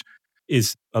AutoMerge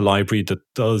is a library that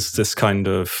does this kind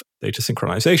of data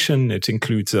synchronization. It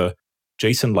includes a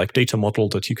JSON-like data model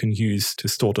that you can use to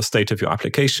store the state of your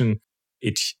application.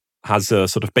 It has a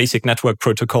sort of basic network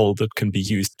protocol that can be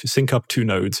used to sync up two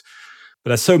nodes. But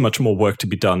there's so much more work to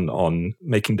be done on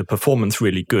making the performance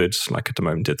really good. Like at the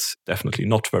moment, it's definitely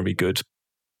not very good.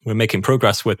 We're making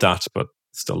progress with that, but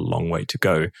still a long way to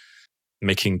go.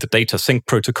 Making the data sync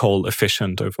protocol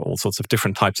efficient over all sorts of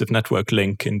different types of network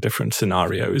link in different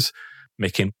scenarios.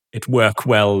 Making it work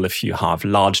well if you have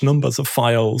large numbers of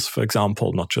files, for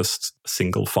example, not just a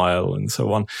single file and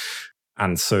so on.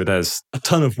 And so there's a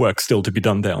ton of work still to be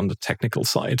done there on the technical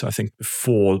side, I think,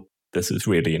 before this is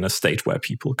really in a state where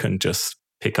people can just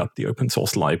pick up the open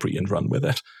source library and run with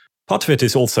it. Part of it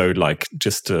is also like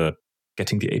just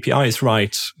getting the APIs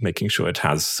right, making sure it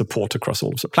has support across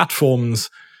all of the platforms.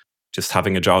 Just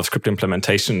having a JavaScript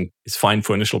implementation is fine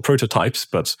for initial prototypes,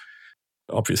 but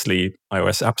obviously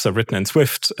iOS apps are written in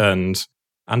Swift and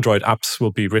Android apps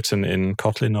will be written in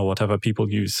Kotlin or whatever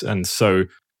people use. And so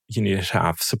you need to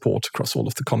have support across all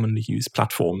of the commonly used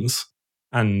platforms.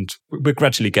 And we're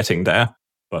gradually getting there,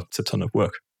 but it's a ton of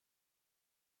work.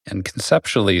 And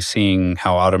conceptually, seeing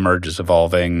how AutoMerge is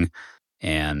evolving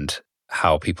and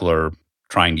how people are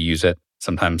trying to use it,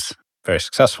 sometimes very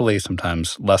successfully,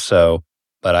 sometimes less so.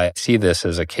 But I see this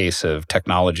as a case of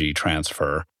technology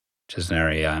transfer, which is an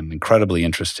area I'm incredibly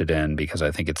interested in because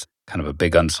I think it's kind of a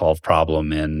big unsolved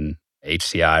problem in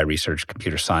HCI, research,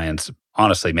 computer science.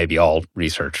 Honestly, maybe all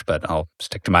research, but I'll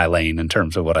stick to my lane in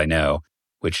terms of what I know,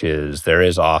 which is there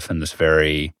is often this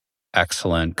very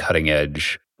excellent cutting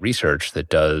edge research that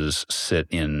does sit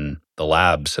in the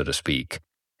lab, so to speak,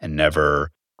 and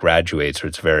never graduates, or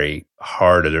it's very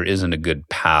hard, or there isn't a good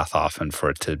path often for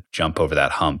it to jump over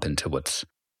that hump into what's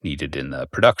needed in the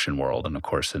production world. And of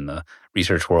course, in the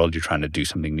research world, you're trying to do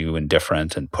something new and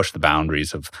different and push the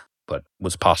boundaries of what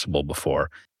was possible before.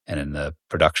 And in the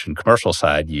production commercial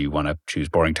side, you want to choose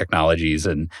boring technologies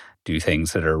and do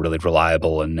things that are really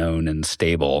reliable and known and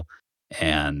stable.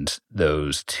 And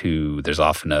those two, there's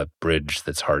often a bridge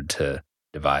that's hard to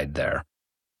divide there.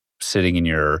 Sitting in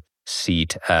your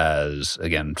seat as,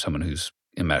 again, someone who's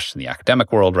enmeshed in the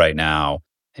academic world right now,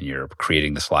 and you're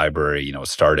creating this library, it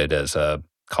started as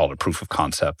called a proof of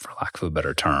concept, for lack of a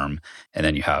better term. And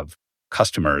then you have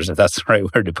customers, if that's the right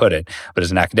word to put it. But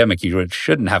as an academic, you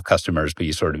shouldn't have customers, but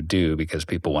you sort of do because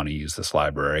people want to use this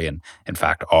library and, in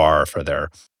fact, are for their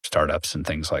startups and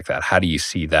things like that. How do you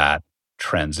see that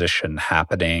transition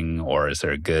happening? Or is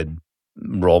there a good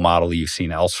role model you've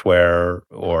seen elsewhere,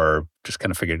 or just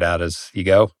kind of figured it out as you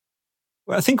go?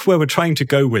 Well, I think where we're trying to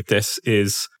go with this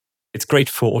is it's great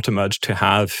for AutoMerge to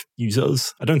have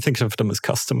users. I don't think of them as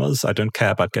customers. I don't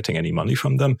care about getting any money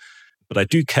from them. But I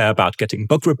do care about getting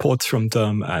bug reports from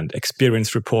them and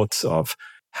experience reports of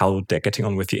how they're getting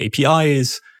on with the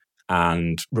APIs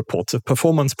and reports of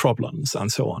performance problems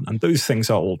and so on. And those things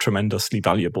are all tremendously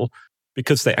valuable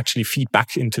because they actually feed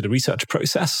back into the research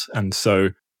process. And so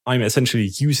I'm essentially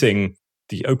using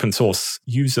the open source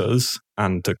users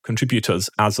and the contributors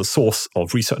as a source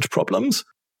of research problems.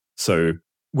 So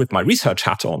with my research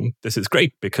hat on, this is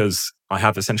great because I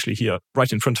have essentially here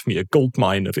right in front of me a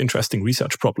goldmine of interesting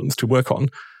research problems to work on.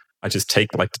 I just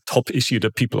take like the top issue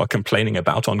that people are complaining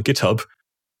about on GitHub,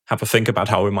 have a think about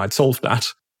how we might solve that.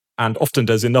 And often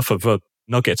there's enough of a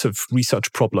nugget of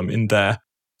research problem in there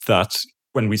that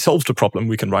when we solve the problem,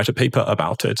 we can write a paper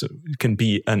about it. It can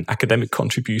be an academic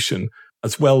contribution,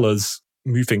 as well as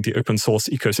moving the open source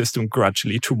ecosystem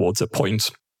gradually towards a point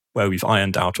where we've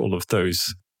ironed out all of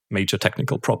those major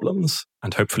technical problems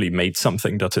and hopefully made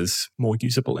something that is more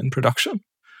usable in production.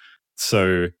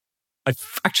 So I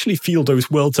actually feel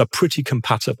those worlds are pretty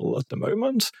compatible at the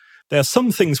moment. There are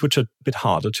some things which are a bit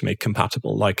harder to make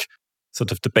compatible, like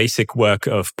sort of the basic work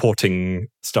of porting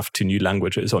stuff to new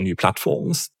languages or new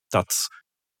platforms. That's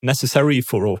necessary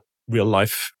for real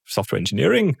life software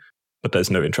engineering, but there's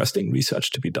no interesting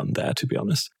research to be done there, to be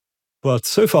honest. But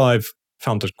so far, I've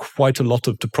found that quite a lot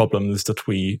of the problems that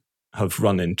we have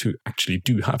run into actually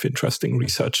do have interesting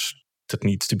research that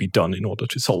needs to be done in order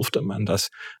to solve them. And as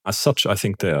such, I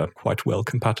think they're quite well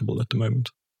compatible at the moment.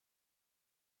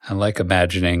 I like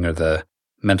imagining or the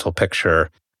mental picture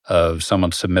of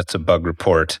someone submits a bug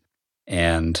report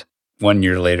and 1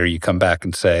 year later you come back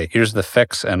and say, here's the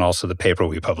fix and also the paper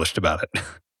we published about it.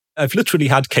 I've literally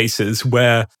had cases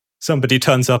where somebody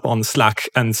turns up on Slack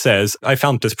and says, I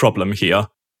found this problem here.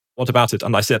 What about it?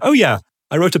 And I said, oh yeah,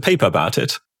 I wrote a paper about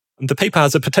it. And the paper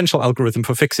has a potential algorithm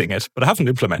for fixing it, but I haven't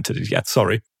implemented it yet,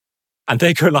 sorry. And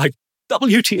they go like,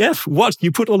 WTF? What?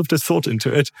 You put all of this thought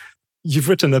into it. You've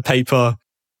written a paper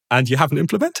and you haven't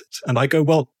implemented? And I go,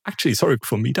 well, actually, sorry,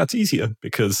 for me, that's easier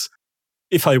because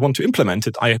if I want to implement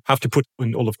it, I have to put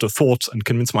in all of the thought and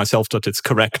convince myself that it's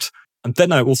correct And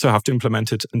then I also have to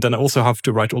implement it. And then I also have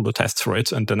to write all the tests for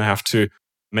it. And then I have to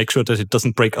make sure that it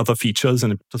doesn't break other features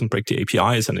and it doesn't break the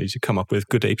APIs, and you come up with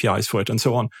good APIs for it and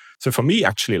so on. So for me,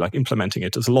 actually, like implementing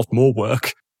it is a lot more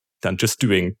work than just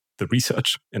doing the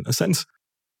research in a sense.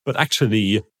 But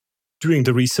actually doing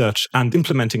the research and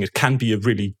implementing it can be a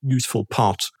really useful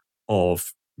part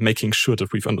of making sure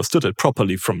that we've understood it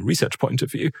properly from a research point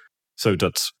of view, so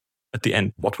that at the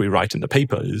end, what we write in the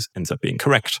paper ends up being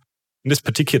correct. In this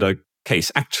particular case,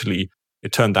 actually,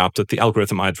 it turned out that the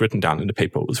algorithm I had written down in the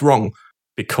paper was wrong,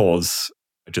 because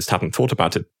I just hadn't thought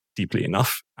about it deeply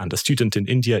enough. And a student in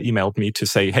India emailed me to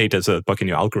say, hey, there's a bug in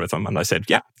your algorithm. And I said,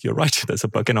 yeah, you're right. There's a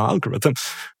bug in our algorithm.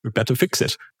 We better fix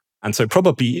it. And so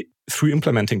probably through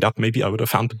implementing that, maybe I would have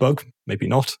found the bug, maybe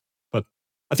not. But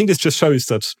I think this just shows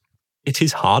that it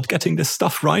is hard getting this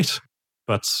stuff right.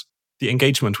 But the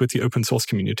engagement with the open source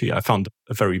community, I found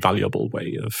a very valuable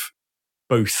way of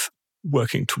both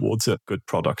working towards a good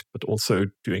product, but also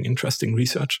doing interesting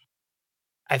research.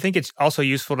 I think it's also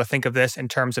useful to think of this in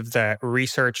terms of the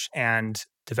research and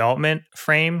development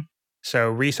frame. So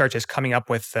research is coming up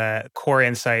with the core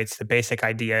insights, the basic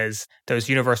ideas, those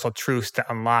universal truths that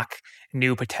unlock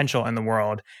new potential in the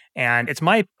world. And it's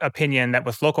my opinion that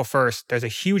with Local First, there's a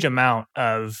huge amount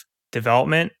of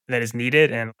development that is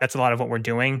needed. And that's a lot of what we're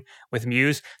doing with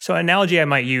Muse. So an analogy I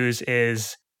might use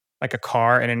is like a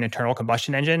car and an internal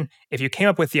combustion engine. If you came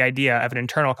up with the idea of an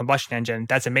internal combustion engine,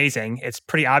 that's amazing. It's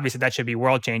pretty obvious that should be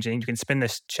world changing. You can spin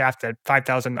this shaft at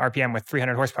 5,000 RPM with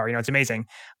 300 horsepower. It's amazing.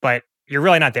 But you're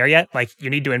really not there yet. Like you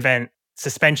need to invent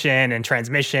suspension and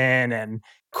transmission and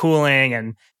cooling.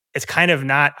 And it's kind of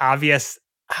not obvious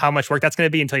how much work that's going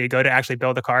to be until you go to actually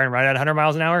build a car and run it at 100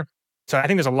 miles an hour. So I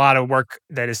think there's a lot of work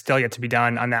that is still yet to be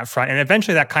done on that front. And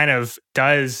eventually that kind of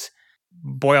does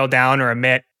boil down or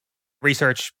emit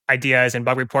research ideas and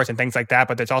bug reports and things like that,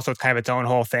 but there's also kind of its own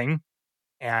whole thing.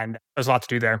 And there's a lot to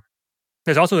do there.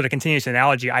 There's also the continuous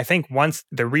analogy. I think once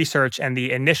the research and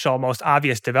the initial most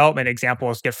obvious development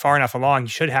examples get far enough along, you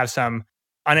should have some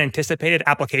unanticipated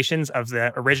applications of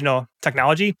the original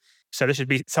technology. So this should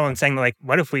be someone saying like,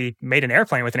 what if we made an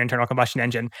airplane with an internal combustion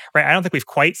engine, right? I don't think we've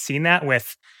quite seen that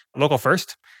with Local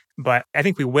First, but I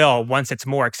think we will once it's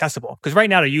more accessible. Because right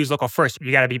now to use Local First,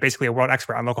 you got to be basically a world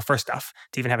expert on Local First stuff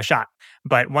to even have a shot.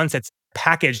 But once it's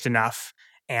packaged enough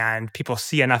and people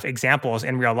see enough examples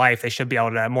in real life, they should be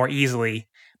able to more easily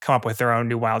come up with their own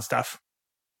new wild stuff.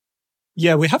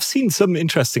 Yeah, we have seen some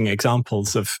interesting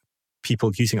examples of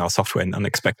people using our software in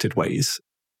unexpected ways.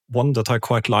 One that I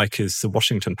quite like is the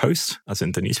Washington Post, as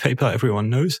in the newspaper everyone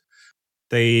knows.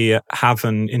 They have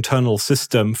an internal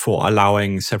system for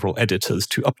allowing several editors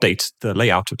to update the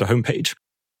layout of the homepage.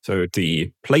 So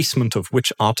the placement of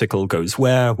which article goes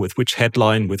where, with which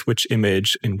headline, with which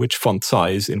image, in which font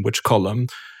size, in which column,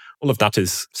 all of that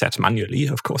is set manually,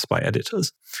 of course, by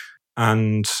editors.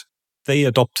 And they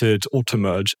adopted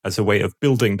Automerge as a way of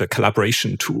building the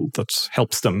collaboration tool that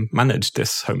helps them manage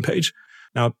this homepage.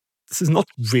 Now, this is not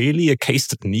really a case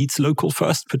that needs Local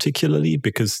First particularly,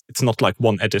 because it's not like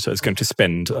one editor is going to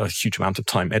spend a huge amount of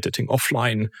time editing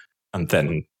offline and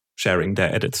then sharing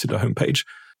their edits to the homepage.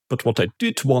 But what I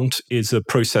did want is a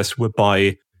process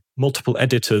whereby multiple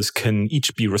editors can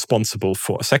each be responsible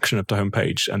for a section of the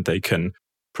homepage, and they can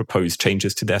propose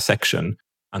changes to their section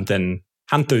and then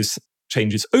hand those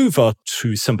changes over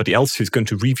to somebody else who's going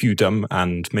to review them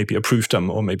and maybe approve them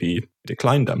or maybe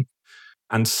decline them.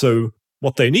 And so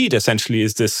what they need essentially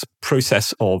is this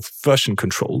process of version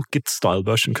control, Git-style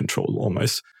version control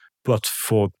almost, but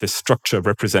for this structure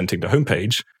representing the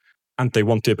homepage. And they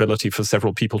want the ability for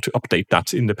several people to update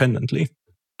that independently.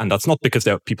 And that's not because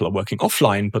people are working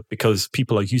offline, but because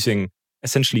people are using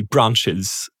essentially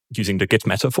branches using the Git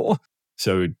metaphor.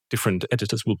 So different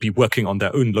editors will be working on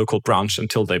their own local branch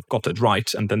until they've got it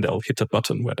right. And then they'll hit a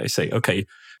button where they say, okay,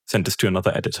 send this to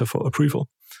another editor for approval.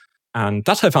 And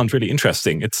that I found really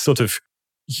interesting. It's sort of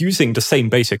using the same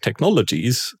basic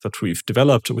technologies that we've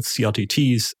developed with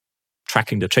CRDTs,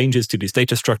 tracking the changes to these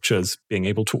data structures, being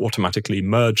able to automatically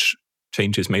merge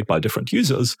changes made by different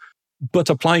users, but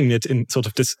applying it in sort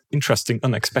of this interesting,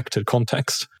 unexpected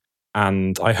context.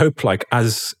 And I hope, like,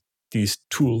 as these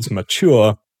tools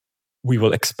mature, we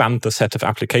will expand the set of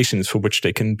applications for which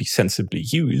they can be sensibly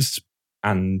used.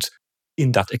 And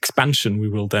in that expansion, we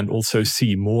will then also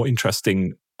see more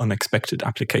interesting, unexpected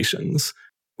applications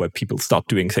where people start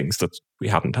doing things that we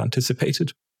hadn't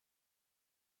anticipated.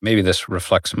 Maybe this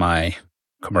reflects my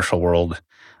commercial world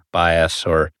bias,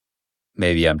 or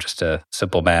maybe I'm just a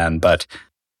simple man, but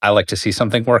I like to see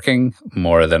something working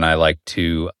more than I like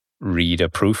to read a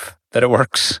proof that it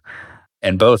works.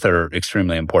 And both are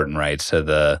extremely important, right? So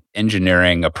the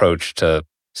engineering approach to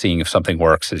seeing if something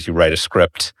works is you write a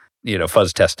script,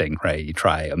 fuzz testing, right? You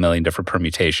try a million different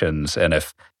permutations, and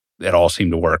if it all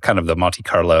seemed to work, kind of the Monte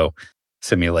Carlo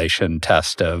simulation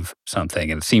test of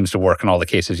something, and it seems to work in all the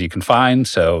cases you can find,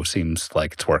 so seems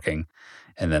like it's working.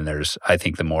 And then there's, I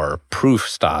think, the more proof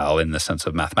style in the sense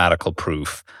of mathematical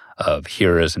proof of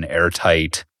here is an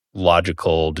airtight,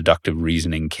 logical, deductive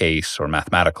reasoning case or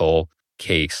mathematical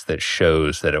case that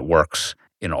shows that it works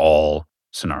in all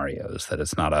scenarios, that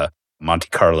it's not a Monte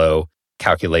Carlo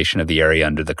calculation of the area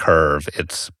under the curve.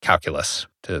 It's calculus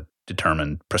to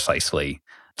determine precisely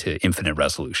to infinite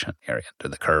resolution the area under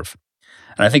the curve.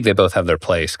 And I think they both have their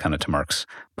place, kind of to Mark's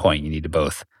point. You need to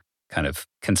both kind of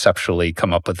conceptually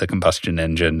come up with the combustion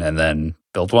engine and then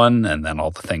build one, and then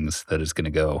all the things that is going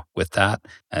to go with that.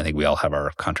 And I think we all have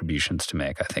our contributions to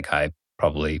make. I think I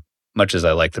probably, much as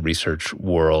I like the research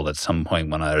world, at some point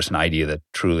when there's an idea that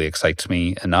truly excites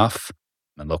me enough,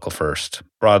 and Local First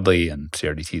broadly and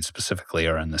CRDT specifically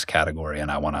are in this category,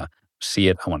 and I want to see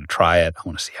it, I want to try it, I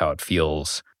want to see how it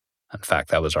feels. In fact,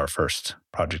 that was our first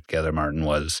project together, Martin,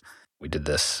 was we did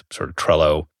this sort of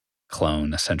Trello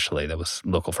clone, essentially, that was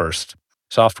Local First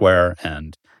software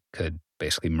and could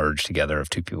basically merge together if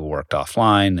two people worked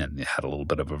offline, and it had a little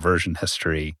bit of a version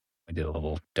history. We did a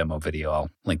little demo video.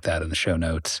 I'll link that in the show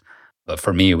notes. But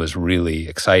for me, it was really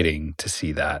exciting to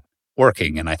see that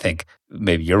working. And I think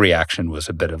maybe your reaction was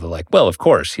a bit of a like, well, of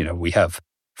course, we have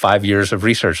 5 years of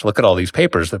research. Look at all these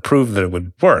papers that prove that it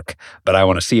would work, but I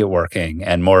want to see it working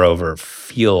and moreover,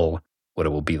 feel what it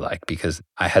will be like, because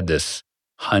I had this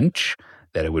hunch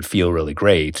that it would feel really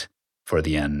great for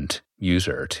the end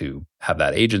user to have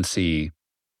that agency,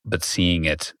 but seeing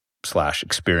it /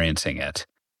 experiencing it,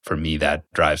 for me, that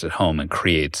drives it home and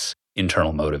creates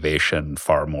internal motivation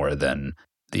far more than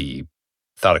the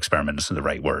thought experiment isn't the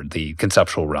right word, the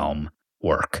conceptual realm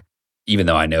work, even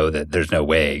though I know that there's no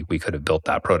way we could have built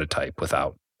that prototype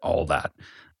without all that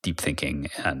deep thinking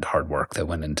and hard work that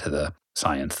went into the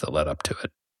science that led up to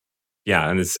it. Yeah,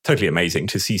 and it's totally amazing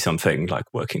to see something like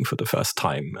working for the first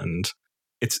time. And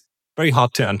it's very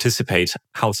hard to anticipate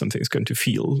how something's going to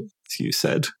feel, as you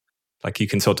said. Like you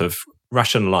can sort of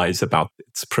rationalize about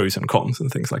its pros and cons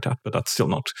and things like that, but that's still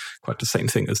not quite the same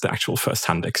thing as the actual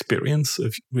first-hand experience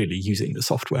of really using the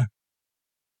software.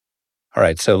 All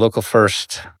right, so Local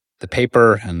First, the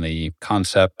paper and the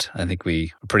concept, I think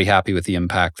we are pretty happy with the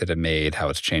impact that it made, how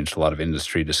it's changed a lot of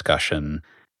industry discussion,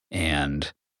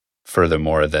 and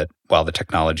furthermore, that while the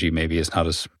technology maybe is not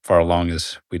as far along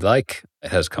as we'd like,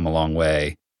 it has come a long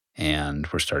way, and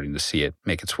we're starting to see it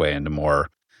make its way into more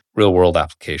real-world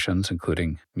applications,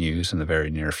 including Muse in the very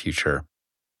near future.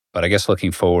 But I guess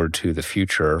looking forward to the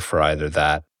future for either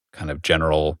that kind of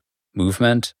general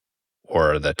movement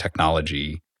or the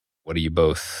technology, what do you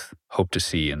both hope to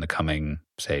see in the coming,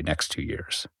 say, next 2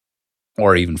 years,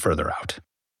 or even further out?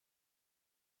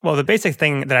 Well, the basic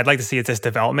thing that I'd like to see is this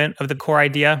development of the core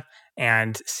idea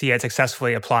and see it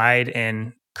successfully applied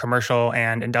in commercial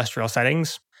and industrial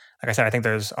settings. Like I said, I think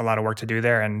there's a lot of work to do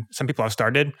there, and some people have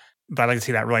started, but I'd like to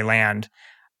see that really land.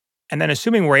 And then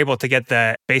assuming we're able to get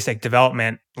the basic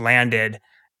development landed,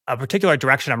 a particular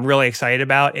direction I'm really excited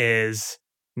about is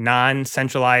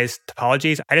non-centralized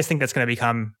topologies. I just think that's going to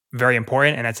become very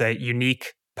important, and it's a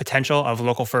unique potential of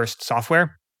Local First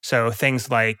software. So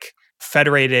things like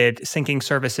federated syncing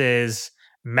services,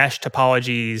 mesh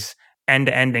topologies,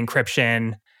 end-to-end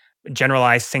encryption,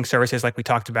 generalized sync services like we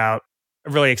talked about.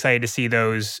 I'm really excited to see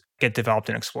those get developed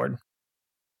and explored.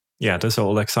 Yeah, those are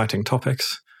all exciting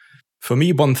topics. For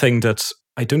me, one thing that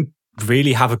I don't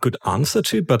really have a good answer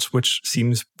to, but which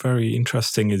seems very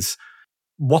interesting, is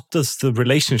what does the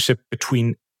relationship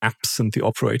between apps and the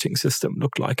operating system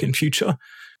look like in future?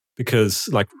 Because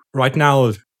like right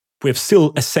now, we're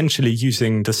still essentially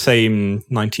using the same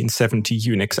 1970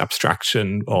 Unix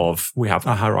abstraction of we have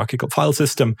a hierarchical file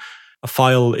system. A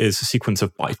file is a sequence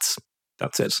of bytes.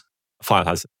 That's it. A file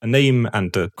has a name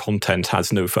and the content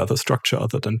has no further structure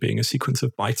other than being a sequence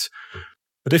of bytes.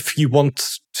 But if you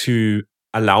want to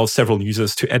allow several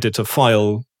users to edit a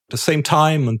file at the same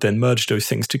time and then merge those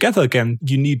things together again,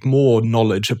 you need more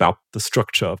knowledge about the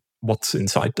structure, what's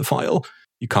inside the file.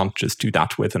 You can't just do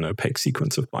that with an opaque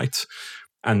sequence of bytes.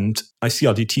 And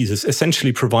ICRDTs is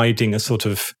essentially providing a sort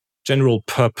of general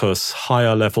purpose,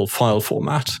 higher level file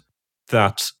format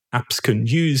that apps can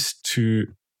use to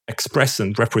express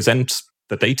and represent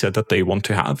the data that they want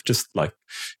to have, just like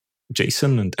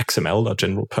JSON and XML are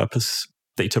general purpose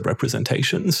data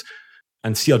representations.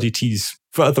 And CRDTs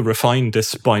further refine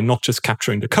this by not just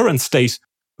capturing the current state,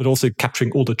 but also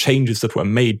capturing all the changes that were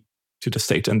made to the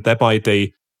state. And thereby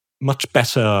they much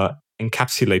better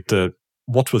encapsulate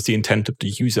what was the intent of the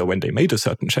user when they made a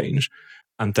certain change.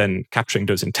 and then capturing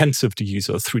those intents of the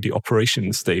user through the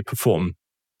operations they perform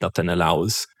that then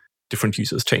allows different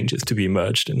users' changes to be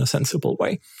merged in a sensible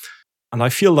way. And I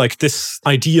feel like this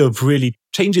idea of really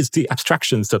changes the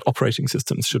abstractions that operating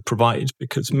systems should provide,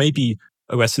 because maybe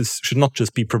OSs should not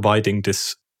just be providing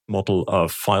this model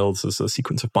of files as a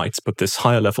sequence of bytes, but this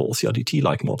higher level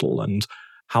CRDT-like model. And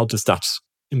how does that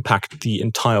impact the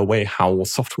entire way how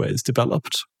software is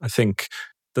developed? I think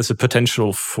there's a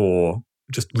potential for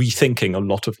just rethinking a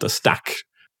lot of the stack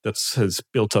that has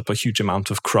built up a huge amount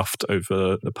of cruft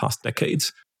over the past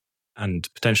decades,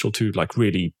 and potential to like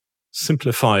really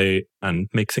simplify and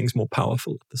make things more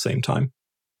powerful at the same time.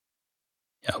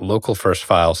 Yeah, local first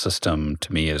file system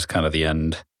to me is kind of the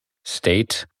end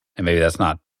state. And maybe that's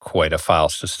not quite a file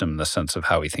system in the sense of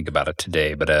how we think about it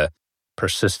today, but a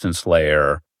persistence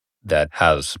layer that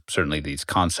has certainly these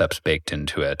concepts baked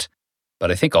into it.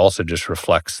 But I think also just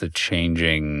reflects the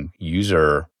changing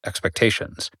user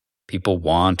expectations. People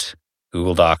want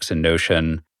Google Docs and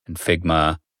Notion and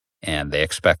Figma, and they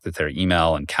expect that their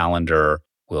email and calendar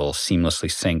will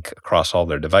seamlessly sync across all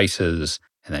their devices.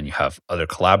 And then you have other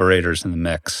collaborators in the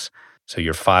mix. So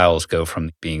your files go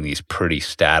from being these pretty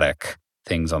static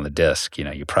things on the disk. You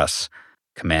know, you press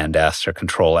Command S or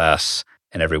Control S,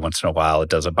 and every once in a while it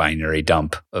does a binary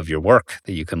dump of your work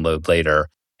that you can load later.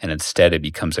 And instead it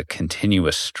becomes a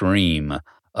continuous stream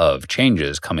of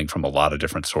changes coming from a lot of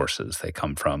different sources. They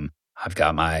come from, I've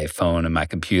got my phone and my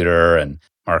computer, and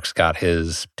Mark's got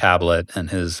his tablet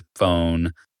and his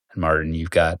phone, and Martin,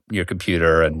 you've got your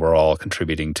computer, and we're all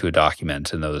contributing to a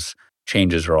document, and those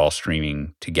changes are all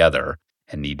streaming together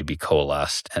and need to be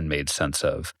coalesced and made sense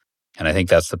of. And I think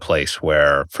that's the place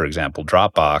where, for example,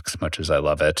 Dropbox, much as I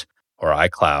love it, or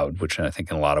iCloud, which I think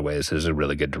in a lot of ways is a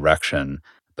really good direction,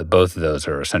 but both of those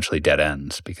are essentially dead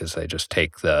ends because they just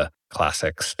take the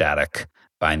classic static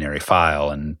binary file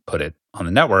and put it on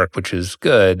the network, which is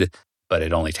good, but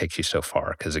it only takes you so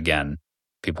far because, again,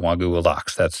 people want Google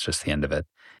Docs. That's just the end of it.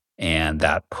 And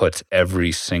that puts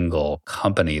every single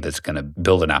company that's going to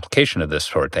build an application of this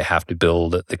sort, they have to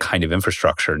build the kind of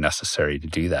infrastructure necessary to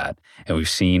do that. And we've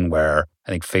seen where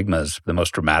I think Figma is the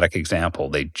most dramatic example.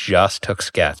 They just took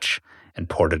Sketch and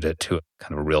ported it to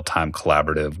kind of a real-time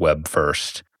collaborative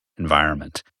web-first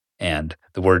environment. And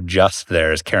the word just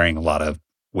there is carrying a lot of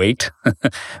weight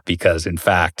because, in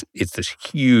fact, it's this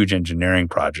huge engineering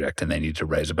project and they need to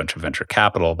raise a bunch of venture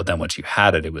capital. But then once you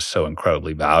had it, it was so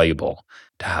incredibly valuable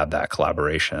to have that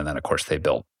collaboration. And then, of course, they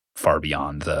built far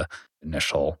beyond the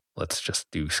initial, let's just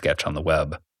do Sketch on the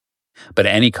web. But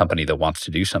any company that wants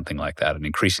to do something like that, and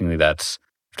increasingly that's,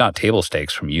 if not table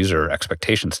stakes from user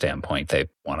expectation standpoint, they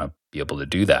want to be able to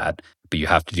do that. But you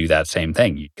have to do that same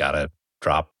thing. You got to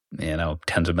drop,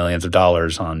 tens of millions of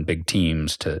dollars on big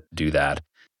teams to do that.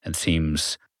 And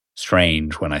seems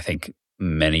strange when I think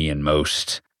many and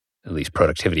most, at least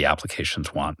productivity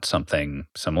applications, want something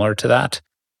similar to that.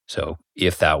 So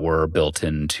if that were built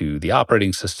into the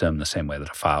operating system the same way that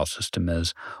a file system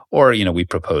is, or, we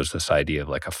propose this idea of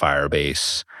like a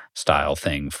Firebase style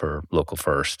thing for local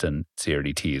first and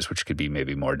CRDTs, which could be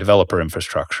maybe more developer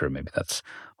infrastructure. Maybe that's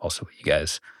also what you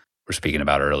guys were speaking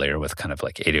about earlier with kind of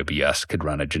like AWS could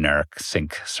run a generic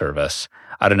sync service.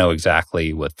 I don't know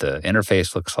exactly what the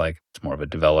interface looks like. It's more of a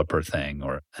developer thing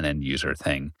or an end user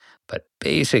thing. But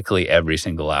basically every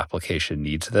single application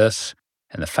needs this.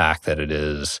 And the fact that it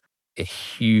is a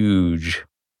huge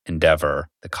endeavor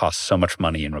that costs so much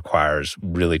money and requires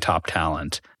really top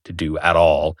talent to do at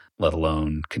all, let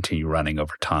alone continue running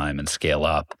over time and scale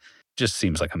up, just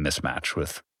seems like a mismatch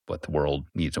with what the world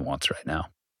needs and wants right now.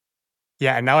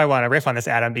 Yeah, and now I want to riff on this,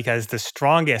 Adam, because the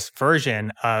strongest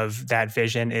version of that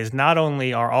vision is not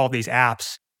only are all of these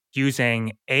apps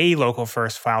using a local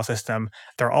first file system,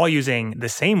 they're all using the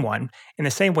same one in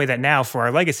the same way that now for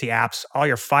our legacy apps, all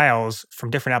your files from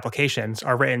different applications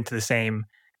are written to the same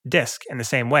disk in the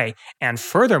same way. And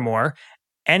furthermore,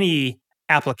 any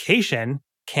application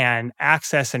can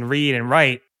access and read and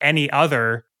write any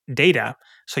other data.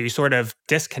 So you sort of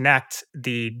disconnect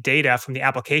the data from the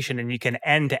application and you can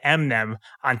end-to-end them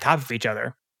on top of each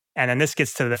other. And then this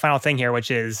gets to the final thing here, which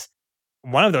is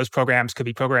one of those programs could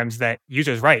be programs that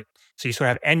users write. So you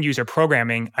sort of have end user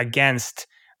programming against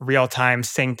real-time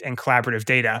synced and collaborative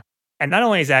data. And not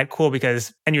only is that cool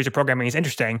because end user programming is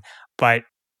interesting, but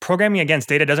programming against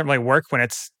data doesn't really work when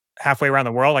it's halfway around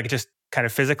the world. Like it just kind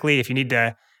of physically, if you need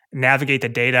to navigate the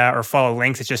data or follow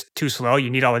links, it's just too slow.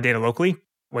 You need all the data locally,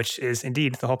 which is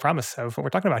indeed the whole promise of what we're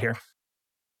talking about here.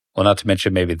 Well, not to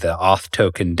mention maybe the auth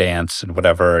token dance and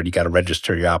whatever, and you got to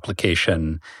register your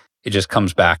application. It just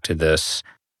comes back to this,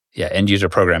 end user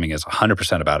programming is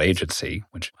 100% about agency,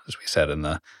 which, as we said in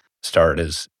the start,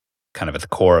 is kind of at the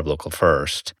core of Local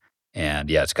First. And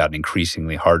yeah, it's gotten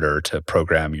increasingly harder to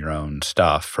program your own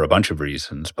stuff for a bunch of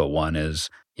reasons. But one is,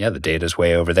 the data's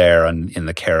way over there in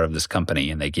the care of this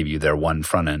company, and they give you their one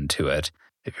front end to it.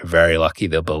 If you're very lucky,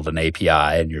 they'll build an API.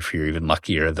 And if you're even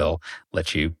luckier, they'll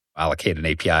let you allocate an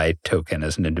API token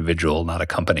as an individual, not a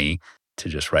company, to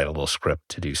just write a little script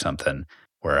to do something.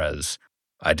 Whereas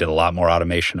I did a lot more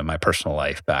automation of my personal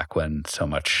life back when so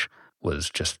much was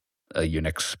just a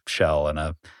Unix shell and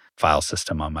a file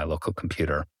system on my local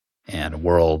computer. And a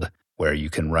world where you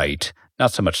can write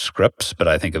not so much scripts, but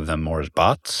I think of them more as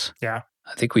bots. Yeah.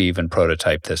 I think we even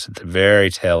prototyped this at the very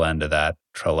tail end of that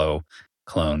Trello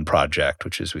clone project,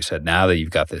 which is we said, now that you've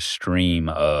got this stream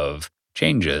of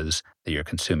changes that you're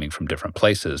consuming from different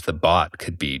places, the bot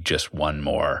could be just one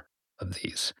more of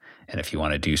these. And if you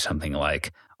want to do something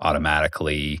like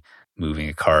automatically moving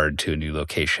a card to a new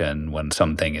location when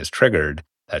something is triggered,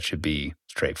 that should be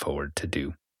straightforward to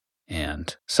do.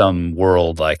 And some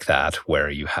world like that where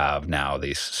you have now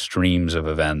these streams of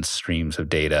events, streams of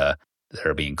data that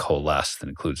are being coalesced that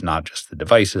includes not just the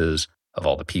devices of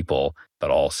all the people, but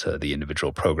also the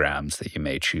individual programs that you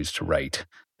may choose to write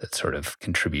that sort of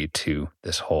contribute to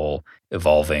this whole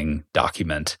evolving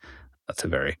document. That's a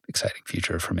very exciting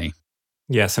future for me.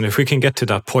 Yes, and if we can get to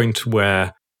that point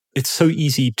where it's so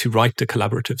easy to write the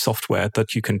collaborative software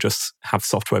that you can just have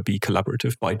software be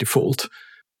collaborative by default,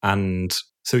 and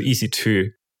so easy to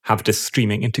have this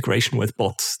streaming integration with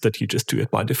bots that you just do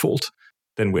it by default,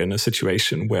 then we're in a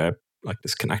situation where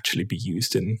this can actually be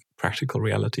used in practical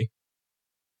reality.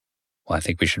 Well, I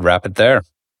think we should wrap it there.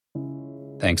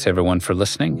 Thanks everyone for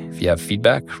listening. If you have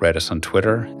feedback, write us on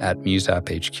Twitter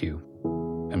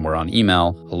 @MuseAppHQ. And we're on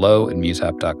email,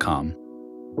 hello@museapp.com.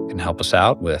 You can help us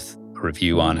out with a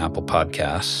review on Apple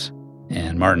Podcasts.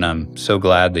 And Martin, I'm so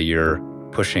glad that you're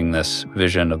pushing this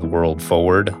vision of the world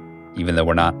forward. Even though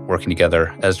we're not working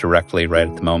together as directly right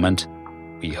at the moment,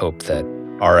 we hope that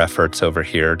our efforts over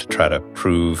here to try to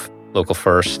prove Local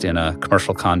First in a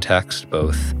commercial context,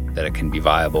 both that it can be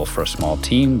viable for a small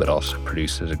team, but also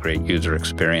produces a great user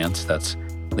experience. That's,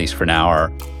 at least for now, our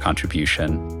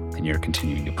contribution. And you're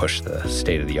continuing to push the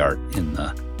state of the art in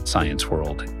the science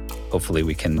world. Hopefully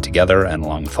we can together, and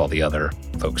along with all the other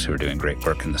folks who are doing great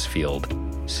work in this field,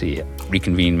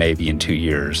 reconvene maybe in 2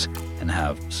 years and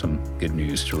have some good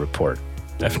news to report.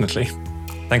 Definitely.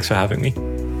 Thanks for having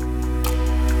me.